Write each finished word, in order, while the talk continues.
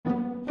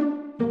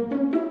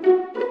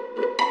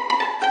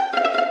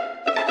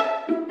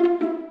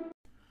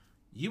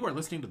are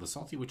listening to the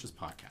Salty Witches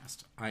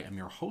podcast. I am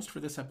your host for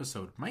this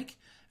episode, Mike,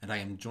 and I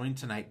am joined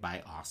tonight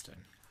by Austin.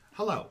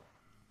 Hello.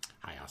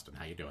 Hi, Austin.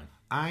 How you doing?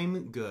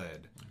 I'm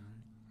good.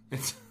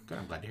 It's Good.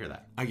 I'm glad to hear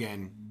that.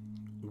 again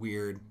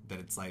weird that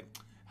it's like,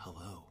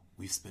 hello,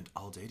 we've spent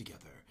all day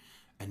together,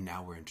 and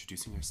now we're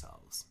introducing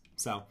ourselves.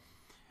 So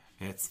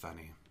it's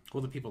funny.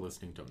 Well, the people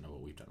listening don't know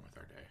what we've done with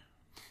our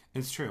day.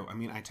 It's true. I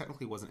mean, I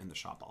technically wasn't in the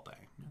shop all day.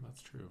 Yeah,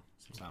 that's true.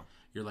 So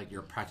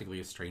You're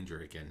practically a stranger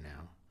again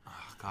now.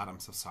 oh, God, I'm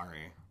so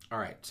sorry. All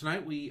right.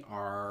 Tonight we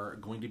are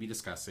going to be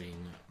discussing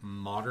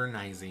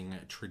modernizing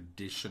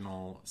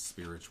traditional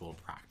spiritual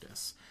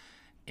practice.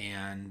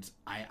 And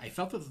I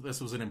felt that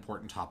this was an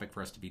important topic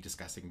for us to be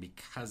discussing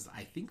because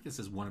I think this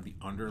is one of the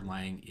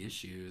underlying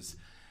issues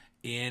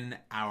in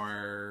a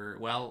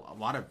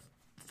lot of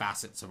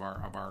facets of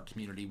our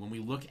community. When we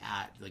look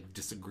at like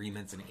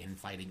disagreements and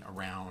infighting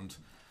around,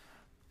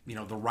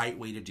 the right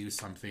way to do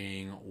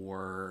something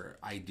or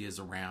ideas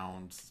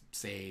around,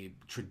 say,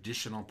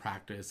 traditional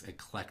practice,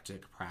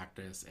 eclectic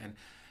practice. And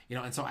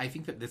so I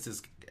think that this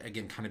is,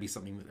 again, kind of be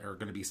something or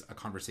going to be a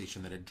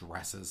conversation that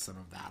addresses some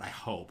of that, I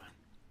hope.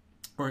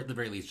 Or at the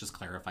very least, just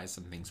clarifies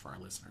some things for our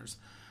listeners.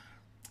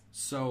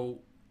 So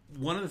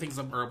one of the things,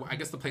 or I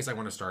guess the place I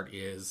want to start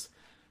is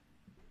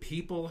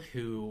people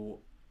who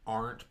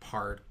aren't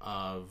part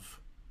of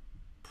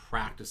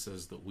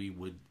practices that we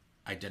would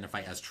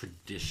identify as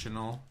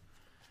traditional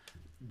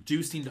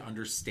do seem to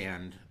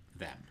understand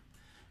them.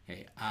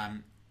 Okay.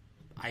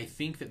 I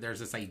think that there's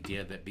this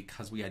idea that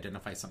because we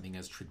identify something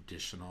as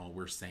traditional,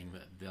 we're saying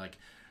that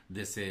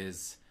this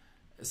is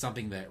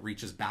something that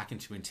reaches back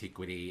into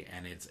antiquity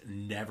and it's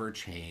never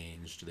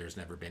changed. There's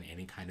never been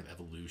any kind of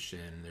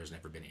evolution. There's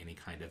never been any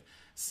kind of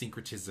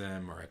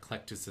syncretism or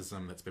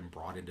eclecticism that's been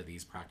brought into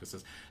these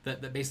practices.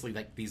 That basically,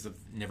 like, these have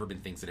never been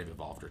things that have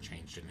evolved or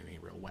changed in any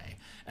real way.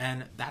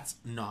 And that's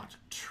not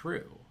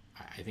true.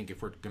 I think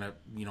if we're gonna,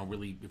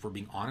 really, if we're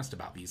being honest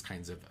about these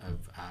kinds of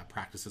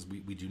practices,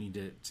 we do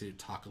need to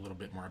talk a little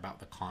bit more about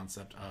the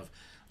concept of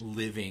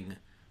living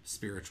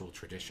spiritual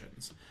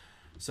traditions.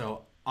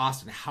 So,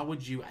 Austin, how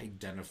would you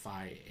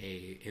identify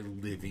a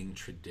living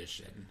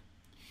tradition?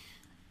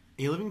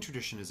 A living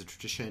tradition is a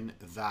tradition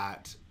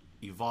that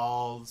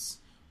evolves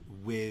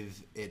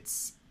with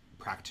its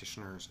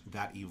practitioners,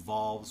 that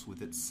evolves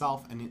with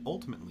itself, and it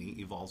ultimately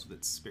evolves with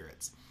its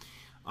spirits.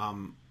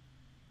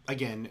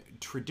 Again,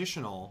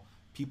 traditional,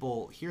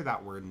 people hear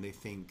that word and they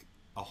think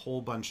a whole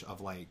bunch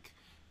of like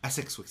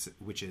Essex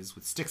witches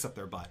with sticks up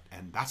their butt,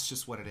 and that's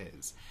just what it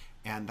is.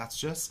 And that's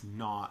just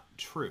not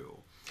true.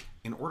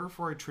 In order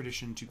for a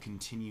tradition to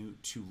continue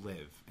to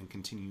live and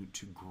continue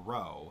to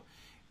grow,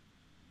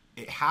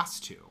 it has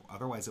to.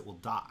 Otherwise, it will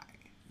die.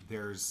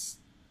 There's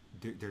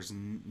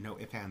no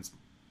ifs, ands,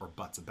 or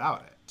buts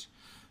about it.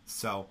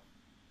 So,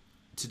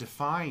 to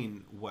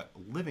define what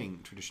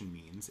living tradition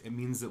means, it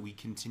means that we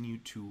continue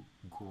to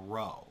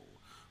grow.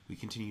 We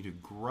continue to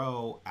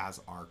grow as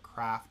our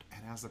craft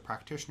and as the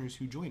practitioners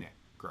who join it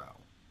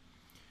grow.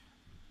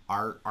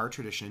 Our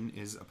tradition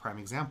is a prime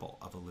example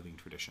of a living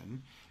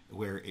tradition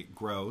where it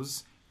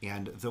grows,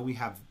 and though we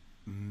have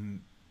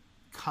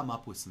come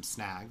up with some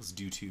snags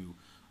due to,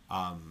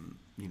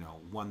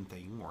 one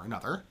thing or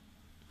another,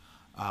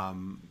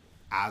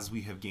 as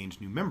we have gained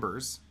new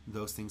members,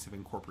 those things have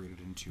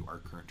incorporated into our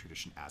current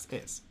tradition as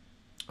is.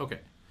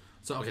 Okay.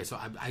 So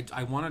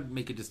I want to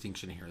make a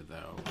distinction here,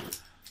 though.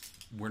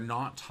 We're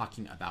not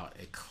talking about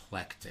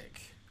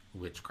eclectic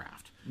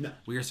witchcraft. No.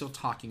 We are still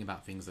talking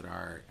about things that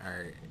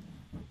are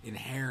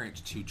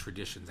inherent to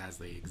traditions as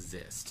they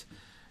exist,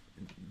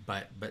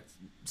 but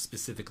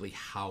specifically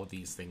how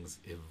these things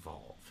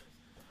evolve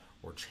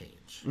or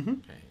change. Mm-hmm.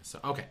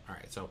 All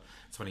right. So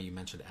it's funny you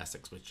mentioned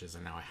Essex witches,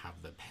 and now I have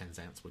the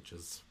Penzance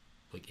witches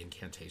like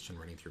incantation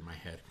running through my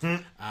head.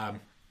 Mm-hmm. All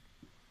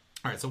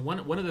right. So one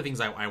of the things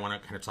I want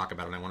to kind of talk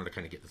about, and I wanted to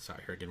kind of get this out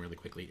here again really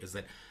quickly, is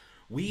that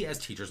we as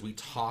teachers, we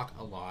talk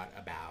a lot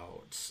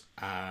about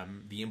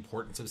the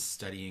importance of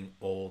studying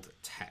old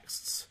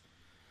texts.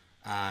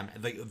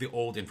 The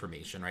old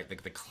information, right?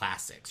 Like the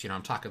classics.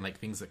 I'm talking like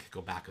things that could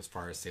go back as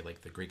far as, say,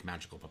 like the Greek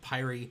magical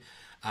papyri.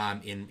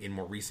 In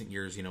more recent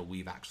years,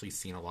 we've actually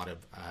seen a lot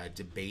of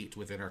debate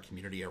within our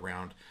community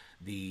around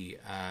the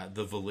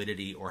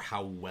validity or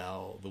how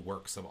well the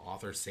works of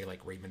authors, say, like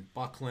Raymond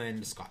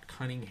Buckland, Scott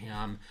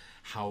Cunningham,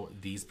 how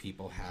these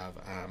people have,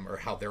 or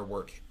how their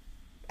work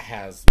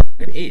has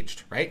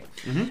aged, right?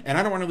 Mm-hmm. And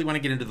I don't really want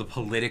to get into the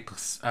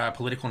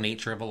political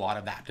nature of a lot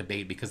of that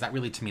debate, because that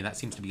really, to me, that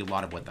seems to be a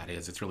lot of what that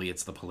is.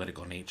 It's the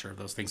political nature of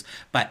those things.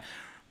 But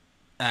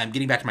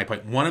getting back to my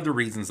point, one of the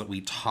reasons that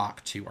we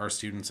talk to our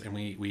students and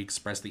we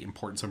express the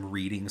importance of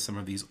reading some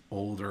of these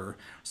older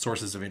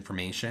sources of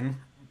information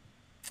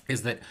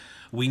is that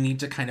we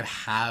need to kind of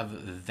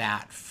have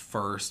that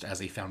first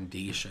as a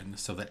foundation,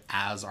 so that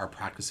as our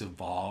practice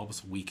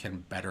evolves, we can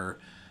better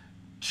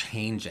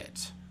change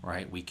it,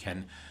 right? We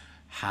can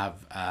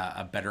have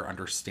a better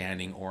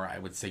understanding, or I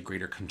would say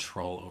greater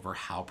control over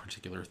how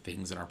particular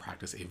things in our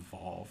practice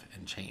evolve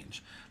and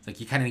change. It's like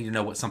you kind of need to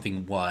know what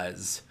something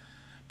was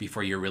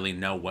before you really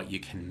know what you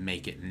can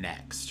make it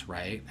next,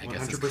 right? I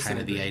guess 100% it's kind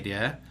of the agree.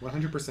 idea.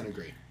 100%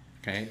 agree.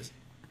 Okay.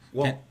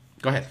 Well, Okay,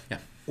 go ahead. Yeah.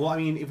 Well, I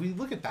mean, if we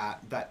look at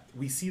that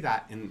we see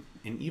that in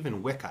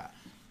even Wicca.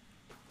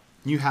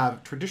 You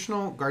have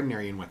traditional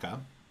Gardnerian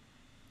Wicca,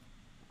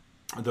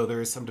 though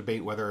there is some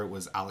debate whether it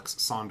was Alex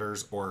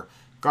Saunders or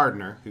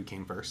Gardner who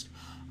came first.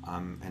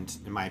 And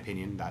in my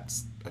opinion,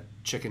 that's a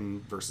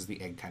chicken versus the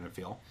egg kind of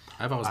feel.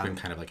 I've always been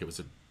kind of like it was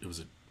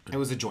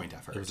a joint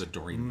effort. It was a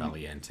Doreen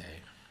Valiente.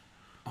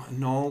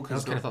 No, I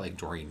because kind of felt like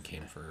Doreen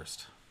came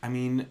first. I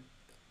mean,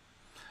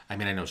 I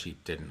know she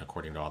didn't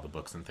according to all the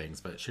books and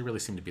things, but she really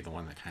seemed to be the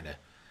one that kind of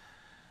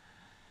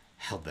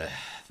held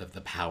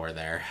the power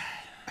there.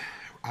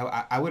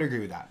 I would agree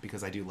with that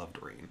because I do love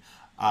Doreen.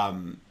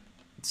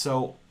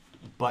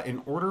 But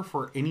in order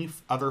for any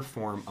other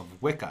form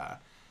of Wicca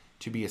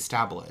to be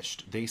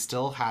established, they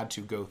still had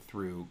to go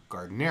through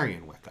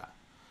Gardnerian Wicca.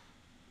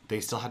 They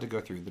still had to go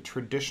through the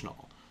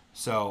traditional.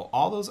 So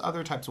all those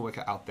other types of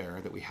Wicca out there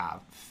that we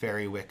have,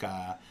 Fairy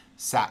Wicca,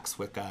 Sax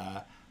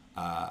Wicca,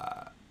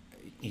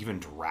 even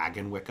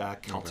Dragon Wicca,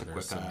 Celtic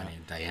Wicca, So many.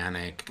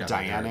 Dianic,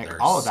 Dianic,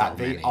 all of that,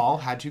 so they many. all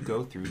had to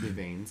go through the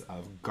veins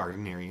of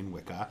Gardnerian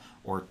Wicca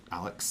or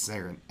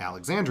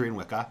Alexandrian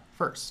Wicca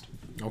first.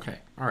 Okay,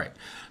 all right.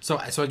 So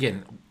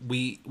again,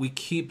 we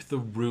keep the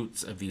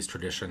roots of these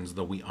traditions,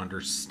 though we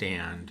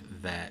understand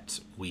that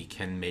we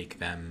can make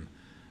them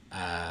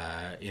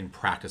in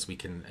practice. We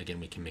can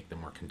make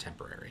them more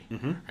contemporary.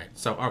 Right.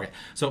 So okay.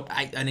 So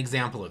an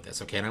example of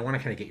this. Okay, and I want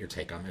to kind of get your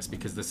take on this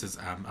because this is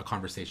a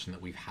conversation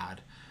that we've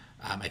had.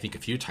 I think a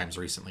few times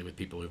recently with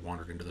people who've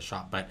wandered into the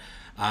shop, but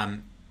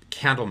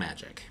candle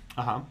magic.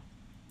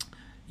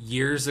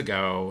 Years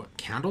ago,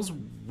 candles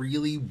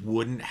really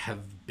wouldn't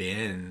have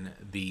been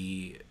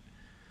the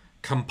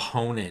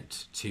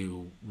component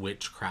to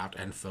witchcraft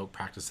and folk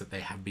practice that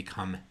they have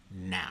become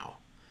now.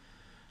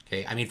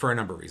 Okay, I mean, for a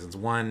number of reasons.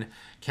 One,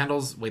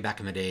 candles way back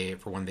in the day,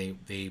 for one,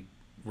 they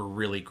were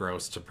really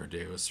gross to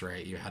produce,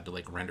 right? You had to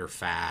like render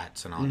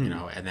fat and all, you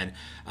know, and then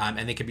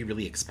and they could be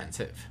really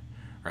expensive,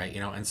 right?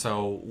 You know, and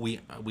so we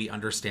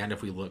understand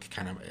if we look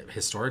kind of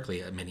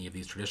historically at many of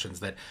these traditions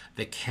that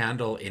the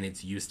candle in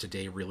its use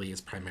today really is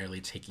primarily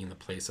taking the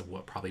place of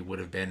what probably would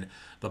have been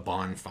the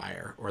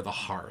bonfire or the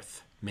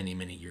hearth many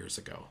years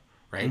ago,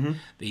 right?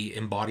 The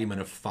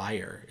embodiment of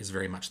fire is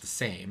very much the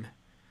same,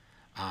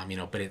 you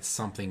know, but it's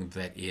something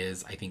that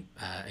is, I think,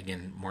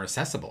 again, more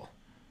accessible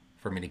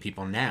for many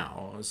people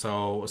now.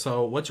 So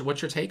what's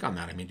your take on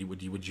that? I mean,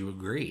 would you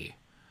agree?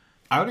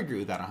 I would agree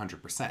with that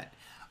 100%.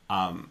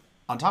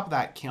 On top of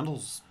that,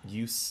 candles'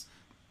 use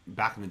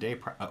back in the day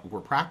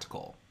were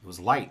practical. It was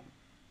light.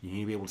 You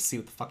need to be able to see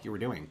what the fuck you were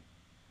doing.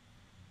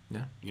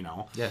 Yeah. You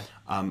know? Yeah.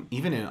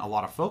 Even in a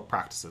lot of folk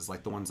practices,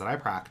 like the ones that I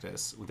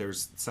practice,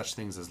 there's such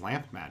things as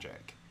lamp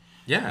magic.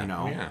 Yeah. You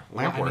know? Yeah.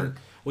 Lamp Well, work.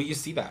 Well, you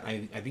see that.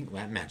 I think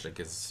lamp magic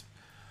is...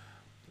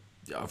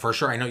 For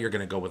sure, I know you're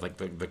going to go with like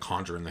the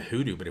conjure and the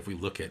hoodoo, but if we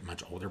look at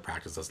much older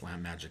practices,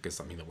 lamp magic is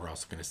something that we're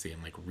also going to see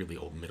in like really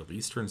old Middle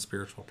Eastern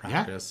spiritual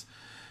practice.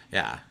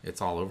 Yeah,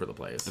 it's all over the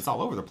place. It's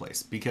all over the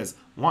place because,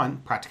 one,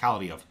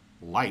 practicality of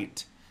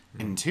light,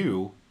 and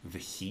two, the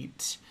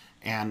heat,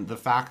 and the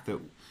fact that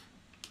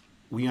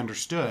we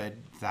understood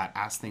that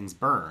as things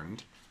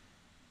burned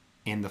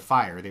in the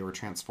fire, they were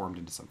transformed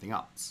into something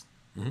else.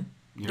 You know?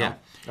 Yeah.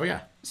 Oh,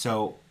 yeah.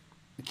 So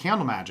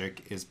candle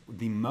magic is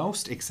the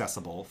most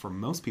accessible for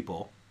most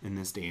people in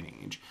this day and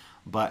age,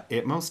 but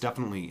it most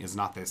definitely is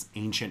not this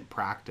ancient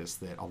practice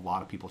that a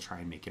lot of people try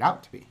and make it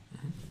out to be.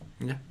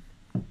 Yeah.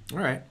 All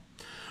right.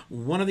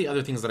 One of the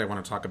other things that I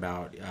want to talk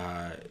about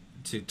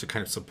to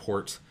kind of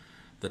support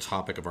the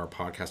topic of our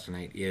podcast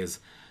tonight is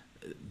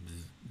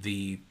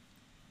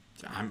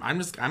I'm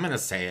going to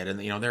say it,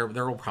 and you know there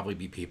will probably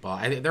be people.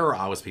 There are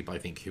always people I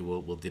think who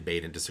will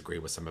debate and disagree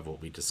with some of what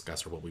we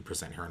discuss or what we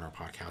present here on our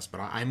podcast.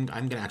 But I'm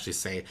going to actually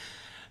say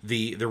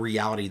the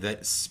reality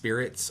that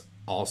spirits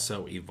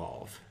also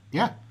evolve.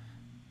 Yeah.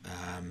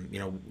 You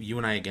know, you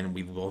and I, again,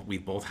 we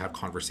both have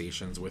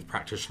conversations with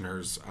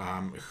practitioners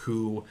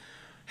who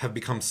have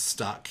become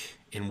stuck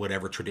in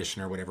whatever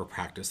tradition or whatever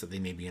practice that they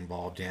may be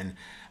involved in.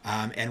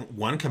 And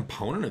one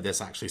component of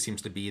this actually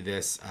seems to be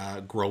this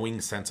growing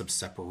sense of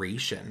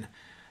separation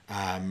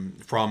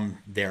from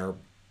their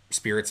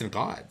spirits and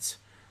gods,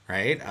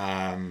 right?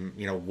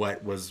 You know,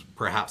 what was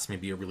perhaps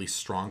maybe a really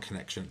strong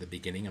connection at the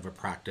beginning of a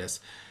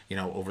practice, you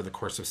know, over the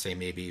course of, say,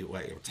 maybe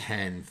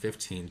 10,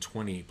 15,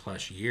 20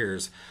 plus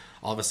years,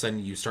 all of a sudden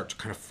you start to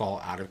kind of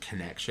fall out of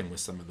connection with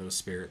some of those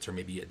spirits, or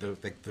maybe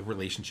the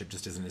relationship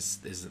just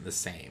isn't the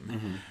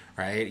same,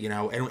 right? You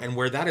know, and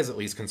where that is at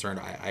least concerned,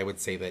 I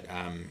would say that,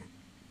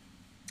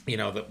 you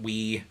know, that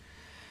we,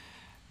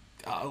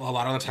 a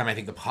lot of the time, I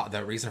think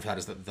the reason for that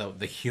is that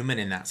the human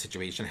in that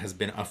situation has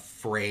been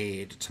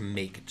afraid to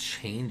make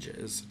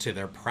changes to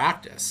their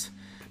practice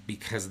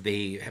because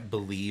they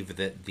believe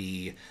that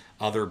the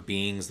other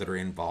beings that are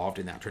involved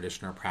in that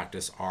tradition or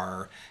practice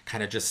are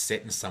kind of just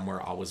sitting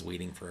somewhere always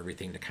waiting for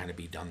everything to kind of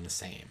be done the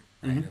same,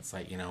 right? It's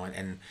like,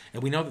 and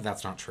we know that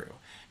that's not true.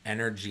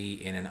 Energy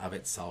in and of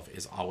itself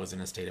is always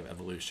in a state of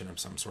evolution of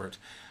some sort.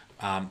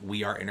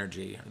 We are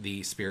energy.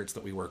 The spirits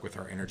that we work with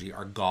are energy.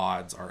 Our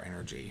gods are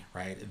energy,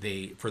 right?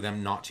 For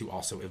them not to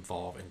also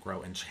evolve and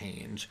grow and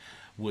change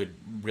would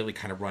really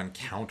kind of run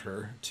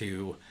counter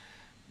to,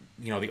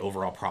 the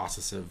overall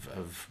process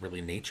of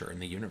really nature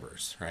and the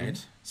universe,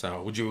 right?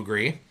 So would you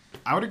agree?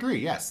 I would agree,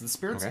 yes. The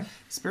spirits Okay.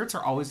 spirits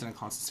are always in a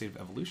constant state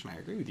of evolution. I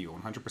agree with you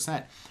 100%.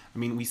 I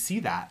mean, we see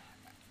that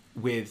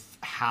with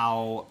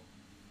how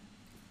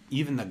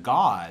even the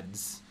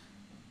gods,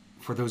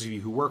 for those of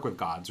you who work with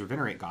gods or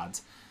venerate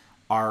gods,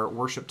 are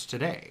worshipped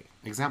today.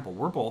 Example,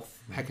 we're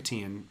both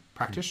Hecatean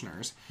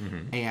practitioners,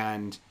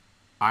 and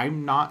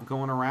I'm not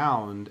going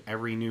around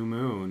every new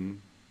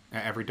moon,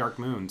 every dark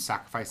moon,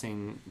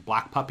 sacrificing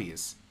black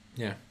puppies.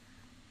 Yeah.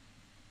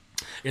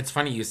 It's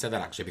funny you said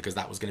that, actually, because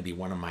that was going to be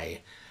one of my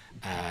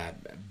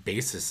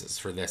bases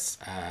for this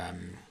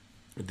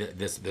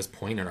this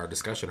point in our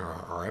discussion or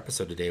our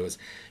episode today was,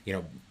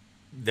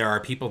 there are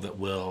people that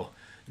will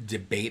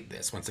debate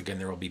this. Once again,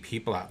 there will be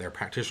people out there,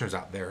 practitioners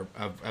out there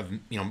of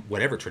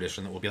whatever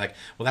tradition, that will be like,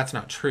 well, that's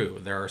not true.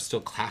 There are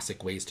still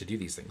classic ways to do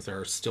these things. There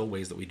are still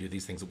ways that we do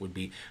these things that would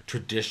be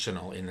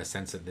traditional in the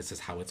sense that this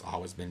is how it's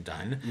always been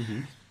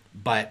done.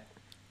 But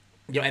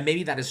and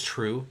maybe that is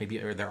true. Maybe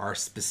there are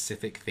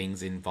specific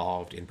things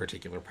involved in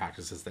particular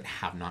practices that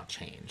have not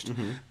changed.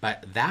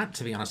 But that,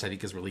 to be honest, I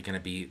think is really going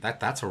to be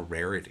that's a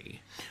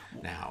rarity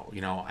now.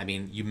 I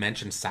mean, you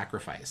mentioned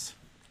sacrifice.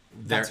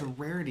 That's a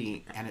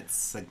rarity, and it's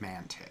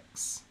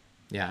semantics.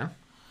 Yeah.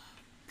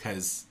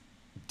 Because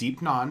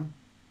Deep Non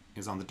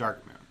is on the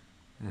dark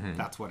moon.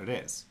 That's what it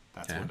is.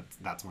 That's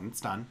when it's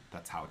done.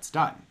 That's how it's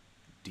done.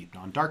 Deep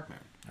Non, dark moon.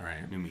 All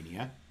right.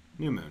 Numenia,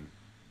 new moon,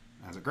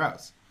 as it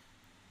grows.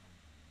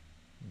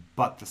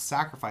 But the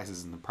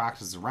sacrifices and the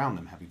practices around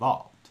them have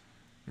evolved.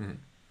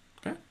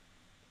 Okay.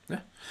 Yeah.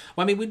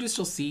 Well, I mean, we do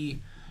still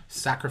see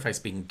sacrifice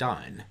being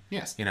done.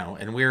 Yes.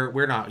 And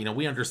we're not,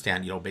 we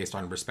understand, based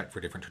on respect for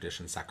different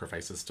traditions,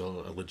 sacrifice is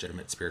still a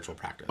legitimate spiritual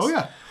practice. Oh,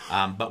 yeah.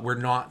 But we're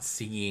not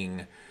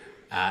seeing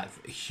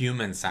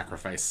human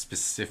sacrifice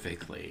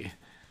specifically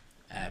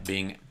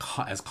being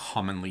as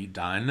commonly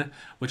done,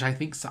 which I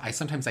think I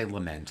sometimes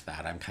lament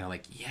that. I'm kind of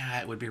like,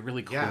 yeah, it would be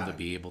really cool to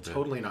be able to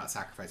totally not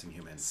sacrificing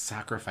humans.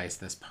 Sacrifice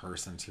this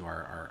person to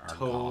our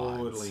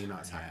totally gods.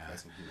 Not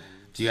sacrificing humans.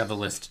 Do you have a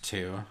list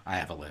too? I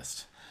have a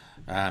list.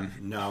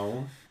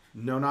 No,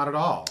 not at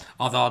all.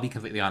 Although I'll be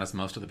completely honest,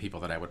 most of the people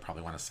that I would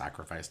probably want to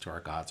sacrifice to our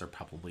gods are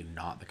probably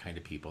not the kind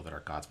of people that our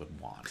gods would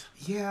want.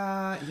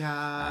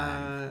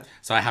 Yeah.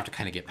 So I have to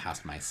kind of get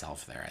past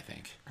myself there, I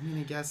think. I mean,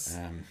 I guess.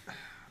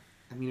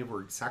 If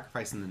we're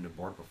sacrificing them to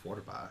Borg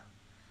Fortiba.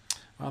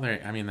 Well,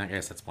 I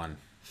guess that's one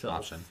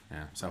option.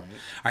 Yeah. So, Right. All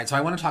right. So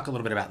I want to talk a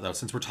little bit about, though,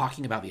 since we're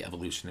talking about the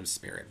evolution of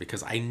spirit,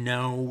 because I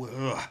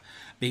know,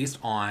 based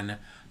on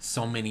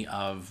so much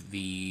of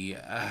the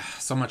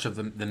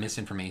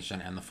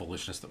misinformation and the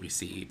foolishness that we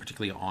see,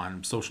 particularly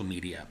on social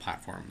media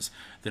platforms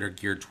that are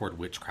geared toward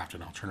witchcraft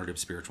and alternative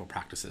spiritual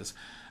practices,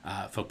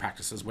 folk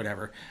practices,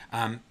 whatever.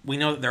 We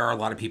know that there are a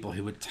lot of people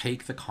who would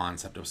take the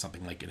concept of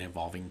something like an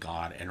evolving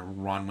god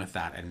and run with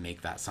that and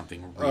make that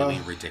something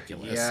really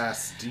ridiculous.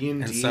 Yes, D&D,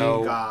 and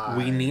so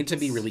gods. we need to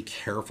be really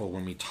careful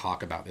when we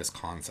talk about this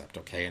concept,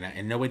 okay? And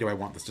in no way do I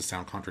want this to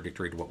sound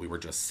contradictory to what we were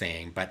just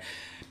saying, but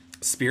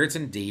spirits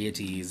and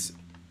deities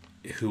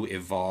who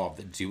evolve,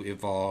 that do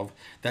evolve,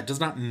 that does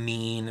not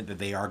mean that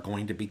they are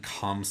going to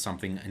become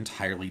something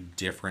entirely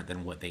different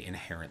than what they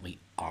inherently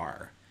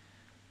are.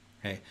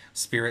 Okay?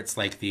 Spirits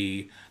like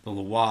the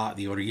Lwa,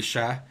 the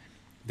Orisha,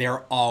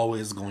 they're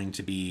always going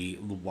to be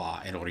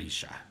Lwa and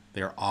Orisha.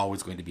 They're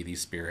always going to be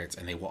these spirits,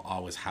 and they will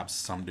always have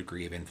some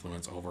degree of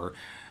influence over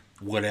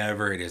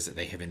whatever it is that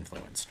they have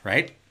influenced,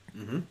 right?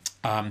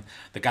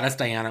 The goddess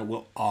Diana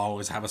will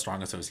always have a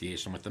strong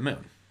association with the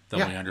moon, though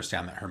we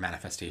understand that her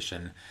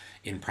manifestation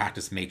in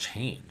practice may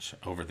change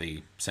over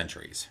the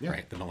centuries,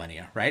 right? The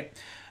millennia, right?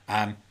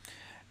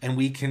 And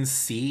we can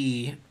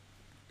see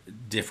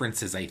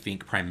differences, I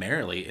think,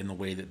 primarily in the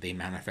way that they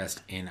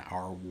manifest in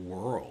our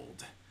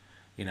world.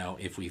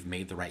 If we've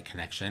made the right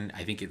connection,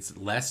 I think it's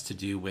less to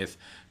do with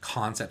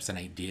concepts and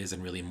ideas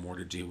and really more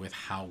to do with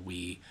how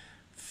we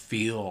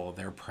feel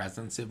their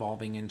presence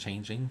evolving and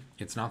changing.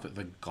 It's not that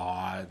the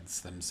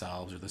gods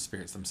themselves or the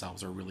spirits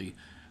themselves are really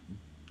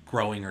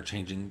growing or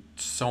changing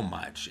so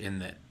much, in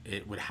that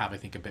it would have, I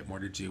think, a bit more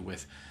to do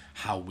with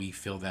how we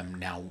feel them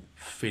now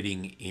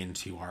fitting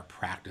into our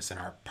practice and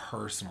our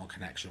personal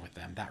connection with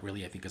them. That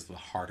really, I think, is the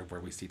heart of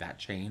where we see that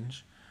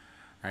change.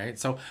 Right?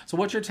 So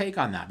what's your take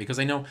on that? Because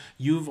I know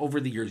over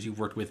the years, you've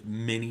worked with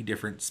many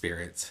different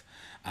spirits,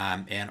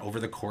 and over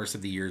the course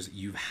of the years,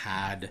 you've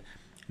had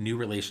new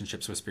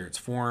relationships with spirits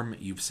form.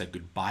 You've said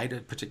goodbye to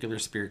particular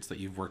spirits that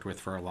you've worked with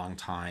for a long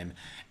time.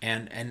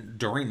 And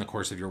during the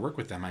course of your work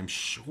with them, I'm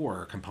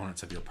sure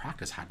components of your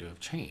practice had to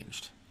have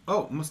changed.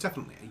 Oh, most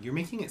definitely. You're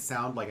making it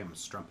sound like I'm a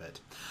strumpet.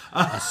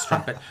 A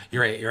strumpet.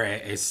 You're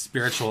a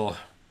spiritual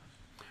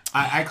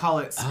I call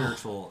it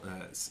spiritual.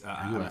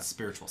 I'm a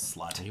spiritual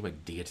slut. Are you a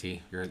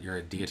deity? You're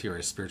a deity or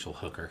a spiritual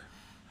hooker.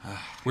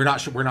 We're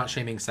not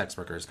shaming sex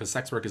workers because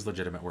sex work is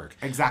legitimate work.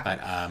 Exactly.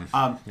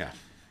 But yeah.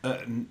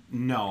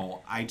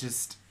 No, I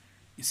just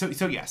so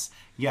yes.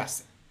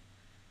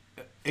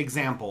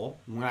 Example: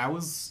 when I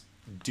was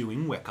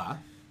doing Wicca,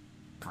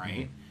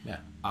 right? Yeah.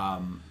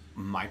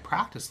 My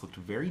practice looked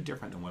very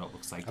different than what it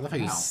looks like I love how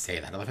now. you say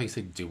that. I love how you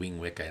say doing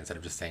Wicca instead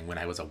of just saying when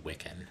I was a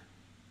Wiccan.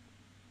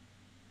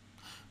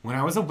 When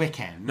I was a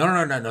Wiccan. No.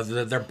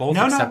 They're both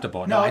No,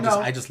 acceptable. no,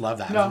 I just love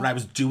that. No. When I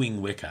was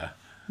doing Wicca.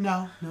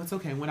 No, it's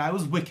okay. When I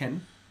was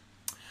Wiccan,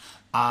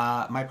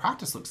 my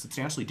practice looked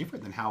substantially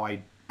different than how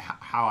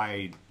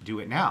I do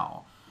it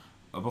now.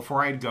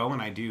 Before I'd go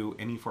and I do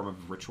any form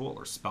of ritual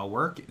or spell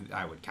work,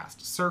 I would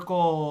cast a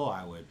circle.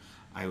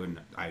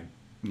 I'd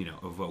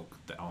evoke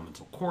the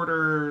elemental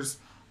quarters.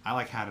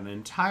 I had an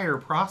entire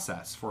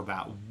process for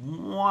that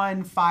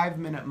one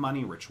 5-minute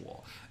money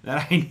ritual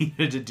that I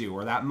needed to do,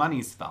 or that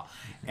money spell.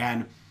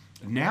 And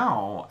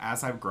now,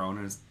 as I've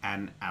grown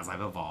and as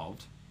I've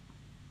evolved,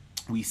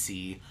 we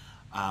see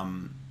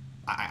I'm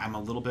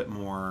a little bit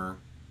more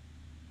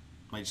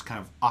just kind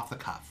of off the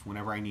cuff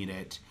whenever I need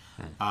it.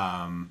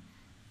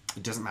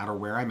 It doesn't matter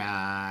where I'm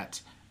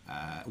at.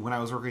 When I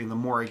was working in the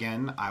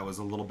Morrigan, I was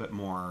a little bit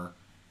more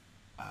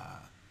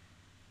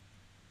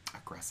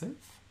aggressive,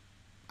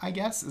 I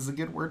guess is a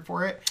good word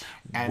for it.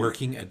 And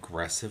working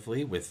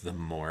aggressively with the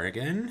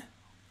Morrigan?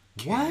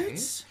 Okay.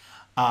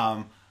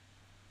 What?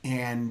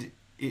 And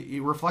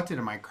it reflected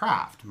in my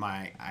craft.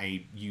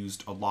 I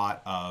used a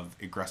lot of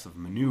aggressive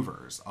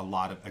maneuvers, a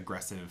lot of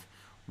aggressive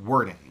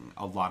wording,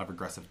 a lot of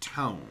aggressive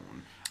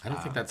tone. I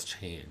don't think that's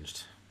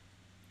changed.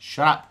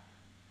 Shut up.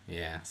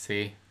 Yeah,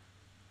 see?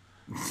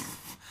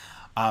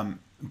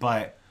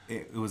 But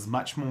it was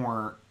much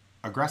more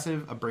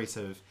aggressive,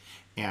 abrasive,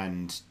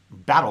 and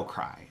battle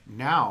cry.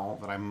 Now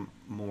that I'm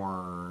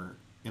more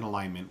in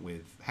alignment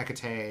with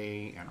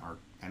Hecate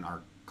and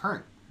our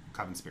current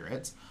coven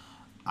spirits,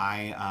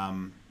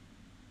 I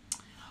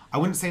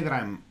wouldn't say that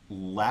I'm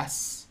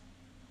less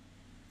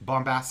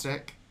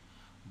bombastic,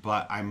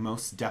 but I'm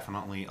most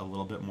definitely a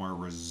little bit more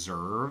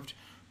reserved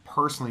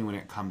personally when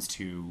it comes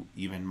to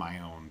even my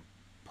own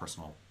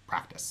personal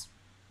practice.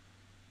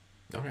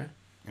 Okay.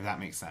 If that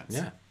makes sense.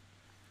 Yeah.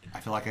 I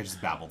feel like I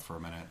just babbled for a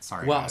minute.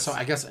 Sorry. Well, guys. so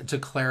I guess to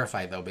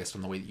clarify though, based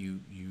on the way that you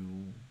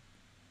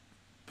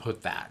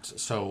put that,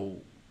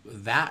 so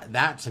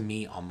that to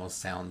me almost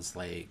sounds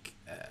like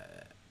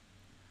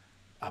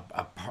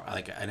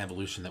like an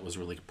evolution that was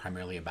really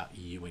primarily about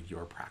you and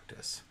your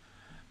practice.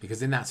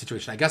 Because in that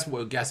situation, I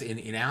guess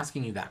in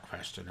asking you that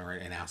question, or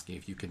in asking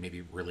if you could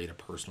maybe relate a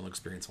personal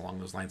experience along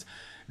those lines,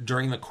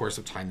 during the course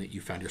of time that you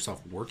found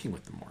yourself working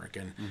with the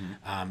Morrigan,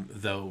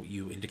 though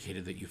you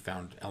indicated that you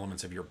found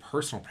elements of your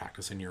personal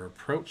practice and your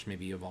approach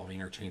maybe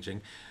evolving or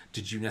changing,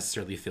 did you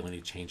necessarily feel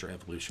any change or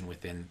evolution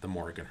within the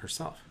Morrigan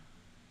herself?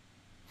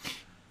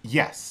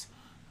 Yes.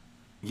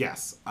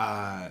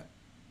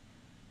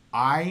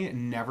 I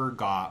never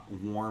got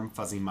warm,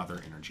 fuzzy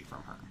mother energy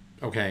from her.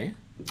 Okay.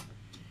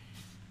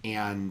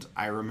 And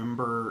I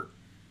remember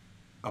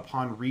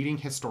upon reading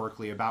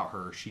historically about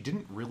her, she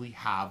didn't really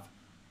have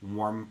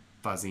warm,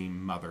 fuzzy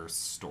mother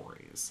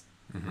stories,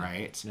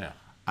 right? Yeah.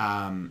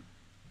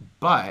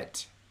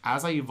 But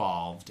as I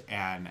evolved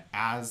and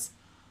as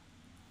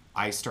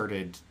I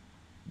started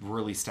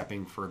really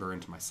stepping further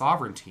into my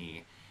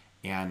sovereignty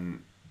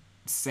and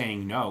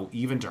saying no,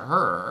 even to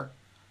her,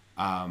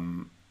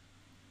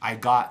 I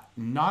got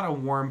not a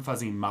warm,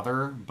 fuzzy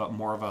mother, but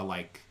more of a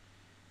like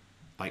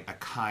a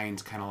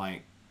kind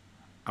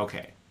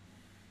okay,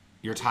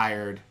 you're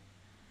tired.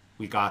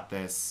 We got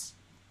this.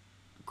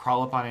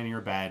 Crawl up on in your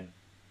bed.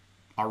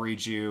 I'll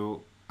read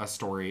you a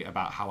story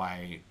about how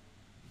I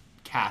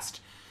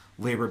cast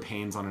labor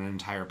pains on an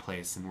entire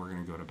place and we're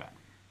going to go to bed.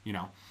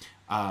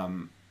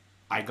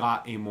 I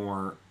got a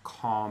more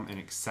calm and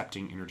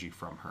accepting energy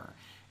from her.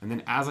 And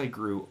then as I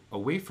grew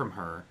away from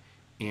her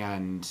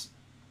and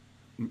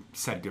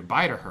said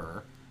goodbye to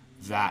her,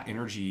 that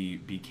energy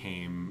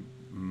became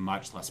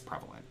much less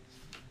prevalent.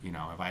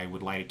 If I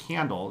would light a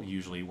candle,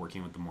 usually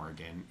working with the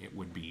Morrigan, it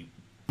would be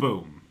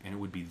boom, and it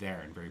would be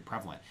there and very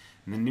prevalent.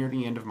 And then near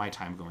the end of my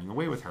time going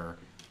away with her,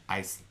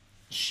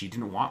 she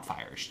didn't want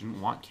fire. She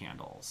didn't want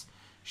candles.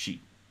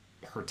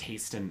 Her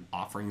taste in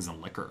offerings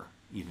and liquor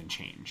even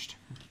changed.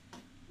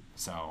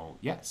 So,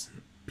 yes.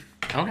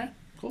 Okay,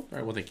 cool. All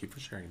right, well, thank you for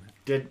sharing that.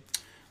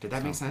 Did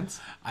that make sense?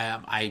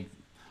 I'm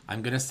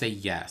going to say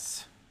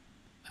yes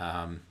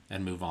and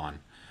move on.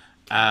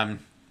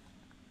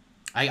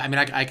 I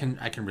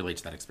can relate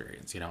to that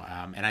experience,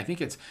 and I think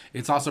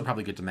it's also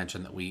probably good to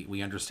mention that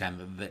we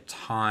understand that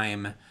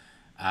time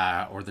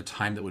or the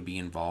time that would be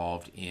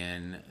involved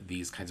in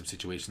these kinds of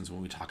situations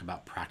when we talk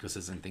about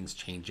practices and things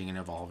changing and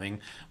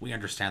evolving. We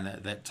understand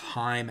that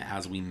time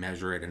as we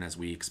measure it and as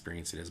we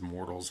experience it as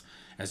mortals,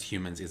 as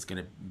humans, is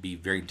going to be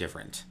very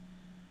different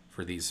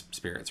for these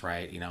spirits,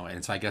 right?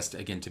 And so I guess,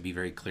 again, to be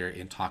very clear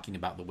in talking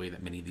about the way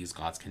that many of these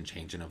gods can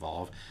change and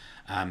evolve,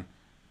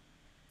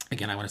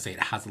 again, I want to say it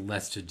has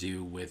less to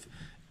do with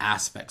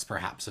aspects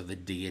perhaps of the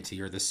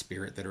deity or the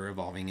spirit that are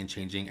evolving and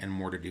changing, and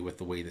more to do with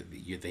the way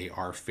that they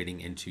are fitting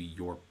into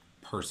your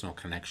personal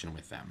connection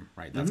with them,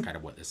 right? That's kind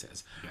of what this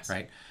is. Yes.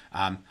 Right?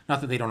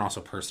 Not that they don't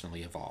also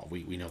personally evolve.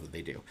 We know that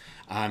they do.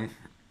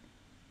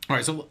 All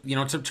right, so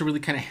to really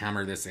kind of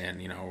hammer this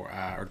in,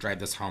 or drive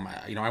this home,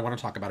 I want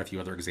to talk about a few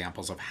other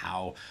examples of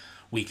how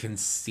we can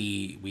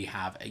see we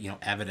have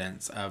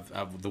evidence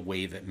of the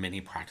way that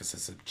many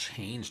practices have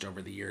changed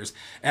over the years.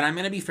 And I'm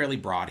going to be fairly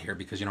broad here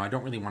because I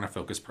don't really want to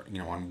focus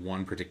on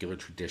one particular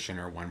tradition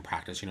or one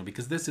practice,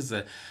 because this is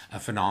a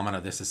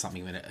phenomena. This is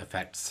something that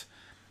affects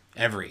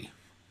every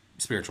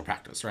spiritual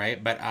practice,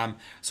 right? But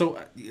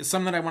so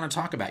some that I want to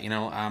talk about,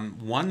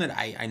 one that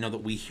I know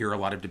that we hear a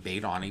lot of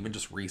debate on, even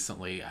just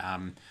recently.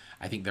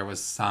 I think there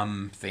was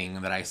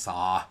something that I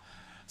saw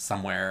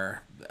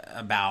somewhere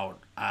about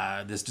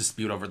this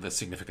dispute over the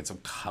significance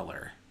of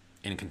color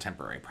in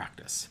contemporary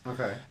practice.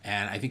 Okay.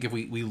 And I think if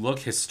we look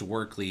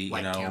historically,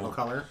 Like candle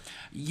color?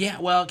 Yeah,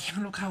 well,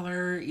 candle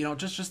color,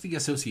 just the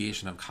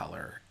association of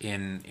color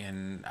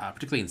in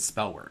particularly in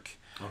spell work.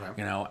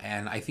 Okay.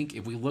 And I think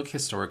if we look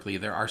historically,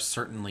 there are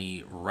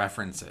certainly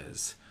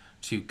references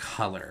to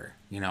color,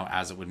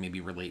 as it would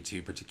maybe relate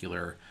to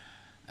particular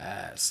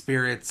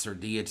spirits or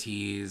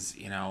deities,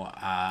 but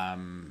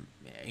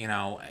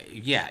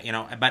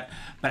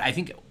I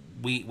think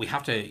we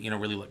have to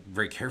really look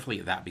very carefully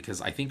at that, because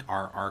I think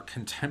our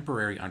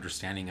contemporary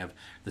understanding of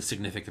the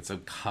significance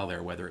of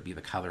color, whether it be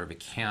the color of a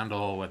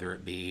candle, whether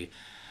it be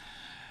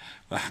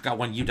got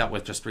one you dealt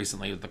with just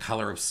recently, the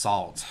color of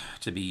salt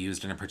to be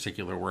used in a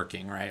particular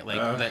working, right?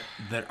 Like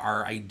that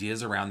our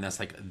ideas around this,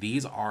 like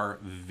these are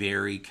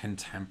very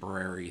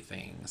contemporary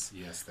things.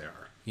 Yes, they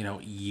are.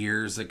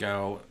 Years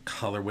ago,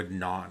 color would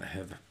not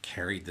have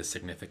carried the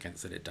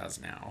significance that it does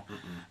now.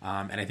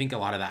 And I think a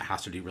lot of that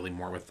has to do really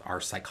more with our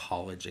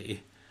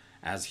psychology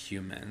as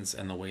humans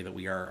and the way that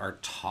we are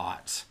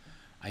taught,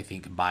 I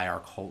think, by our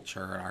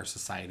culture and our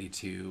society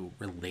to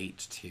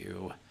relate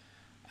to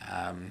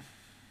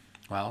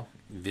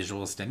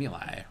visual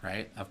stimuli,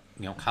 right? Of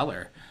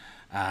color.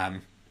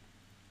 One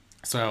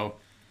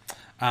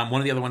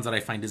of the other ones that I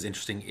find is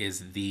interesting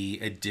is the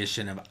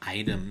addition of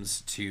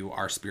items to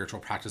our spiritual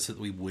practices that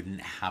we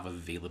wouldn't have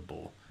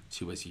available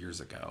to us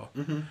years ago,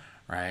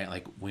 right?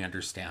 Like we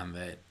understand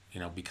that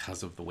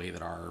because of the way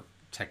that our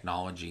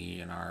technology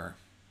and our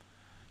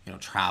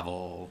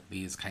travel,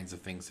 these kinds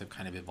of things have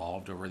kind of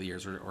evolved over the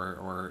years,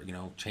 or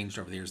changed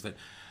over the years, that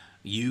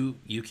you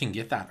can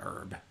get that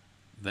herb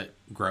that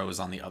grows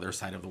on the other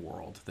side of the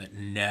world that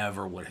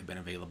never would have been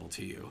available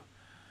to you.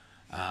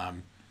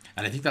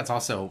 And I think that's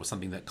also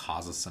something that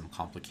causes some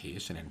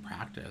complication in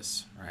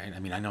practice, right? I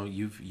mean, I know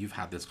you've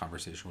had this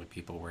conversation with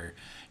people where,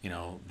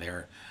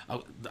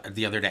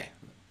 the other day,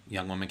 a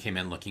young woman came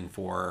in looking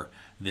for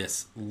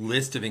this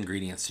list of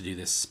ingredients to do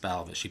this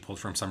spell that she pulled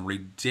from some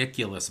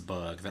ridiculous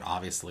book that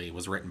obviously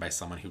was written by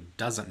someone who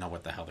doesn't know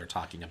what the hell they're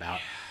talking about.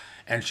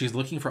 And she's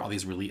looking for all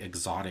these really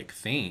exotic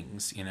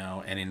things,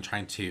 and in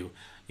trying to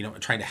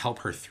help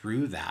her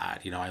through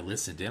that, I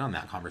listened in on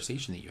that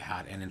conversation that you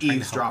had, and in trying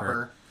to help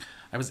her,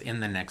 I was in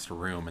the next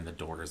room and the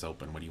door is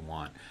open. What do you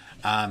want?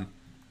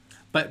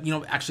 But,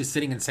 actually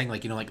sitting and saying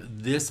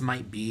this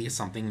might be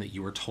something that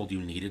you were told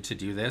you needed to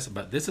do this,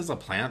 but this is a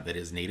plant that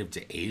is native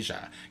to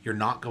Asia. You're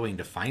not going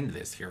to find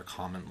this here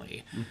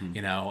commonly,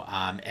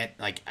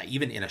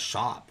 even in a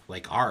shop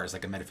like ours,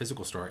 like a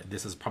metaphysical store,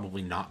 this is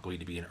probably not going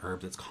to be an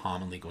herb that's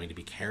commonly going to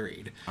be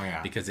carried. Oh,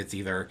 yeah. Because it's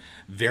either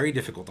very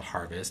difficult to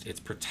harvest,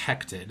 it's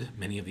protected.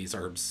 Many of these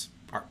herbs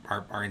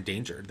are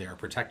endangered. They are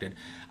protected,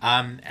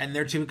 and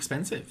they're too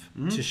expensive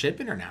to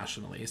ship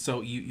internationally.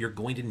 So you're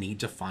going to need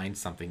to find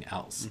something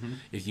else.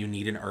 If you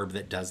need an herb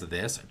that does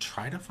this,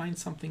 try to find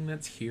something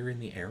that's here in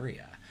the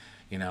area.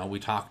 We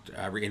talked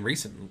in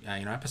recent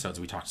episodes.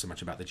 We talked so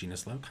much about the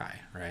genus Loci,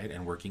 right,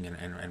 and working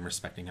and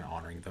respecting and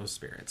honoring those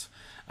spirits.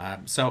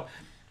 So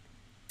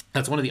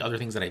that's one of the other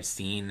things that I've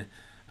seen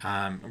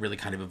really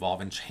kind of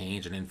evolve and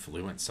change and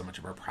influence so much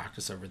of our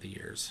practice over the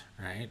years,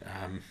 right?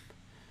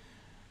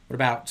 What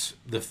about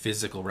the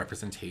physical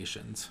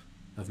representations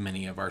of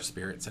many of our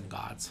spirits and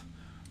gods?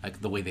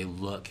 Like the way they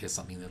look is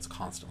something that's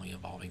constantly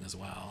evolving as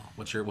well.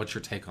 What's your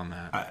take on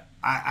that?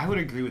 I would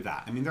agree with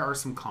that. I mean, there are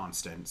some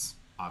constants,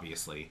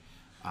 obviously.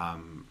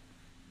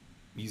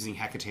 Using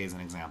Hecate as an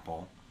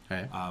example,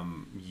 Okay.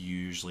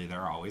 Usually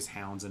there are always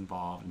hounds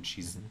involved, and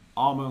she's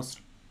almost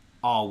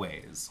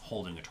always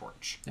holding a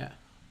torch. Yeah.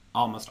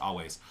 Almost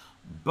always.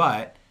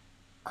 But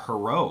her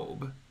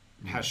robe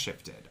has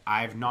shifted.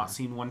 I've not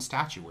seen one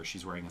statue where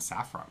she's wearing a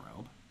saffron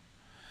robe.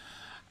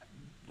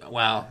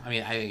 Well, I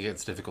mean, I think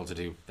it's difficult to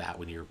do that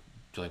when you're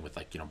dealing with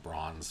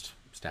bronzed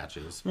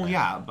statues. Well,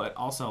 yeah, but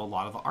also a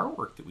lot of the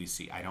artwork that we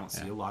see, I don't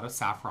see a lot of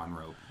saffron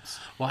robes.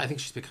 Well, I think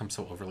she's become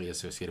so overly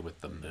associated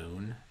with the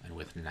moon and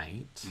with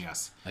night.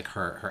 Yes. Like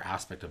her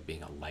aspect of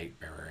being a light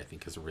bearer, I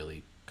think, has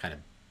really kind of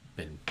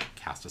been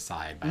cast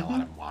aside by a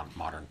lot of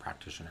modern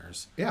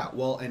practitioners. Yeah,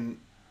 well, and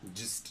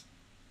just,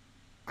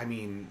 I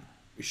mean,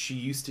 she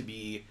used to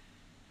be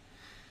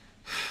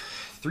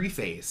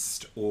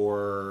three-faced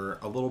or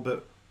a little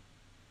bit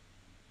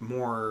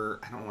more,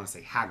 I don't want to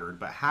say haggard,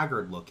 but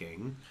haggard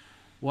looking.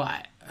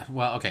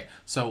 Well, okay.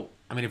 So,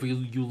 I mean, if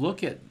you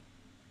look at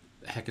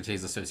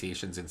Hecate's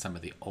associations in some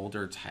of the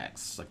older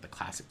texts, like the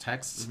classic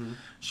texts,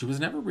 she was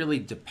never really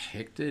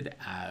depicted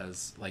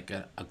as like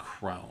a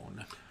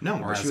crone. No,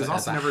 but she was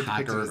also never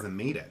depicted as the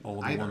maiden.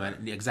 Old either.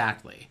 woman,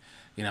 exactly.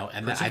 You know,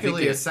 and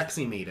particularly a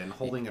sexy maiden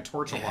holding a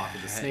torch aloft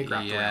with a snake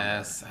wrapped around her.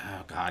 Yes,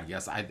 oh God,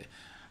 yes. I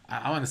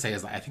want to say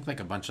is I think like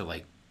a bunch of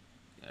like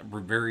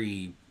were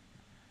very.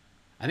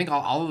 I think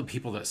all of the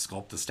people that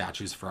sculpt the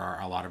statues for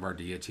a lot of our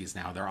deities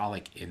now, they're all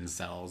like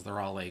incels. They're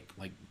all like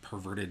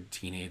perverted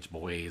teenage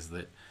boys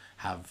that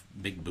have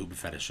big boob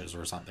fetishes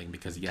or something.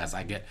 Because yes,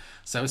 I get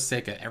so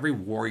sick of every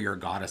warrior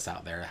goddess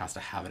out there has to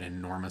have an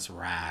enormous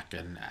rack,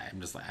 and I'm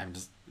just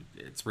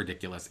it's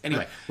ridiculous.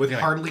 Anyway, with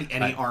hardly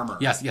any armor.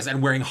 Yes,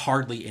 and wearing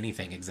hardly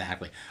anything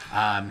exactly.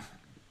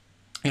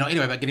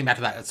 Anyway, but getting back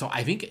to that, so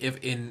I think if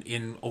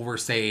in over,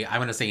 say, I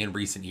want to say in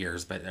recent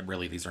years, but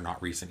really these are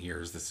not recent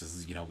years. This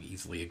is,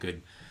 easily a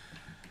good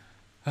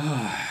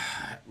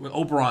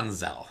Oberon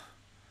Zell.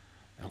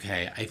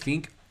 Okay, I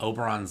think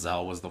Oberon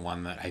Zell was the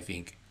one that I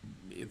think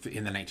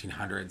in the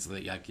 1900s,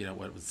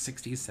 what it was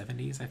 60s,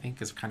 70s, I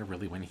think is kind of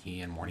really when he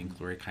and Morning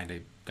Glory kind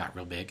of got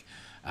real big.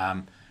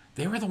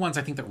 They were the ones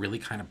I think that really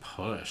kind of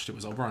pushed. It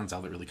was Oberon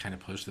Zell that really kind of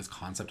pushed this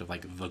concept of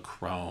like the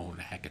crone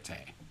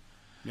Hecate.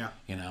 Yeah.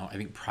 I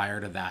think prior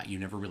to that, you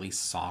never really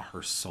saw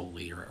her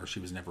solely, or she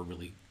was never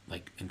really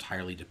like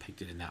entirely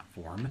depicted in that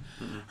form.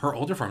 Mm-hmm. Her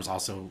older forms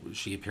also,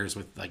 she appears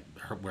with like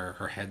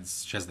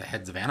she has the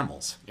heads of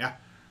animals. Yeah.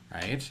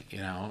 Right.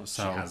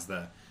 So she has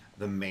the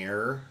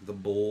mare, the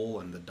bull,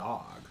 and the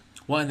dog.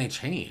 Well, and they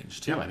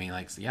changed too. Yeah.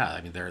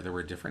 I mean, there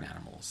were different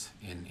animals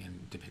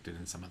in depicted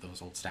in some of those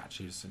old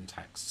statues and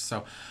texts.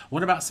 So,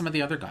 what about some of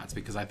the other gods?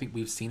 Because I think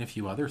we've seen a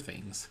few other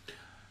things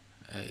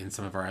in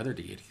some of our other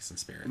deities and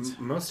spirits.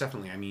 Most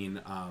definitely. I mean,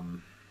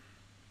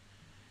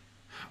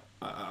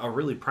 a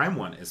really prime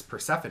one is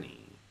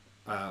Persephone.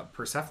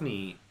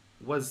 Persephone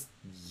was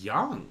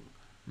young.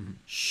 Mm-hmm.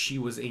 She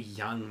was a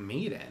young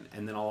maiden,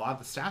 and then a lot of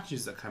the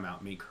statues that come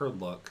out make her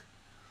look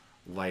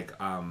like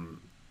a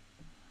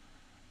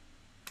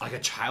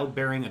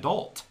childbearing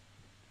adult.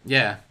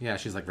 Yeah,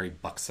 she's like very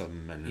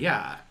buxom and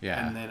yeah.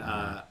 And then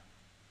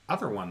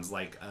other ones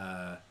like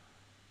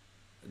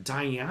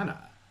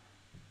Diana.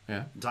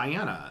 Yeah.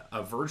 Diana,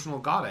 a virginal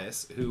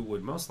goddess who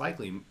would most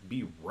likely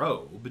be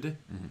robed,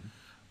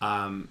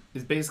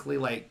 is basically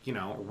like,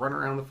 run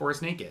around the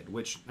forest naked,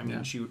 which, I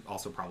mean, she would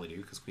also probably do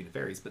because Queen of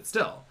Fairies, but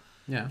still.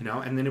 Yeah.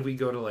 And then if we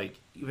go to, like,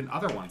 even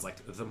other ones, like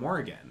the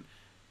Morrigan,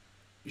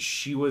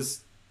 she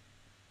was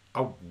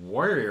a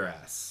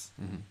warrioress.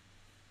 Mm-hmm.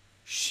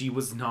 She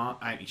was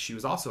not, she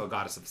was also a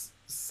goddess of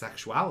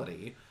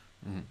sexuality,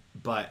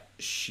 but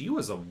she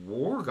was a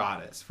war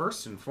goddess,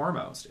 first and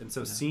foremost. And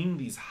so seeing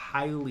these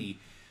highly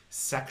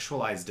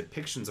sexualized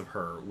depictions of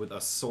her with a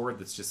sword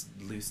that's just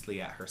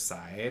loosely at her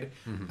side,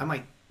 I'm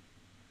like,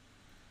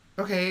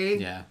 okay.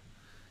 Yeah.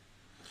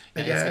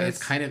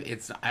 It's kind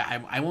of,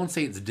 I won't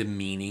say it's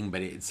demeaning,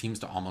 but it seems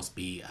to almost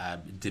be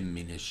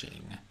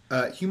diminishing.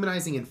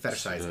 Humanizing and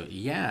fetishizing.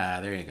 Yeah,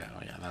 there you go.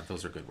 Yeah,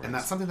 those are good words. And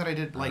that's something that I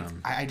did,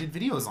 I did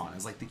videos on,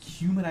 is like the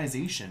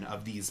humanization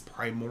of these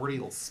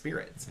primordial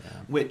spirits,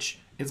 which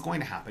is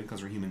going to happen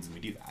because we're humans and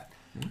we do that.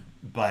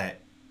 But,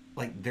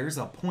 like, there's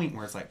a point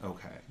where it's like,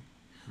 okay,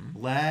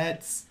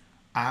 let's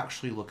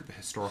actually look at the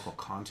historical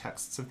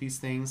contexts of these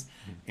things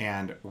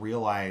and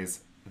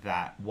realize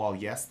that while,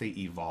 yes, they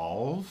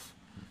evolve,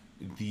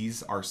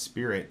 these are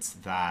spirits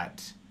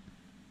that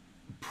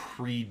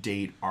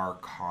predate our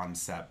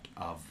concept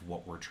of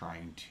what we're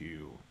trying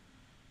to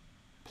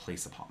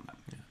place upon them.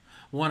 Yeah.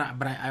 Well,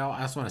 but I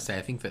also want to say,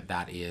 I think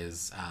that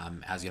is,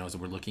 as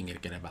we're looking at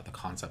again about the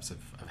concepts of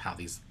how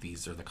these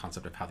are the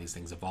concept of how these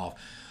things evolve.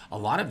 A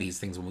lot of these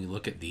things, when we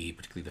look at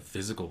particularly the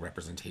physical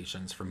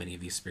representations for many of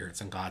these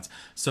spirits and gods,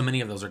 so many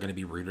of those are going to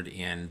be rooted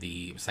in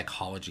the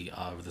psychology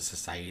of the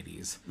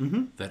societies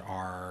that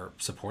are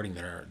supporting,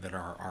 that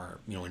are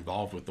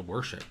involved with the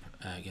worship,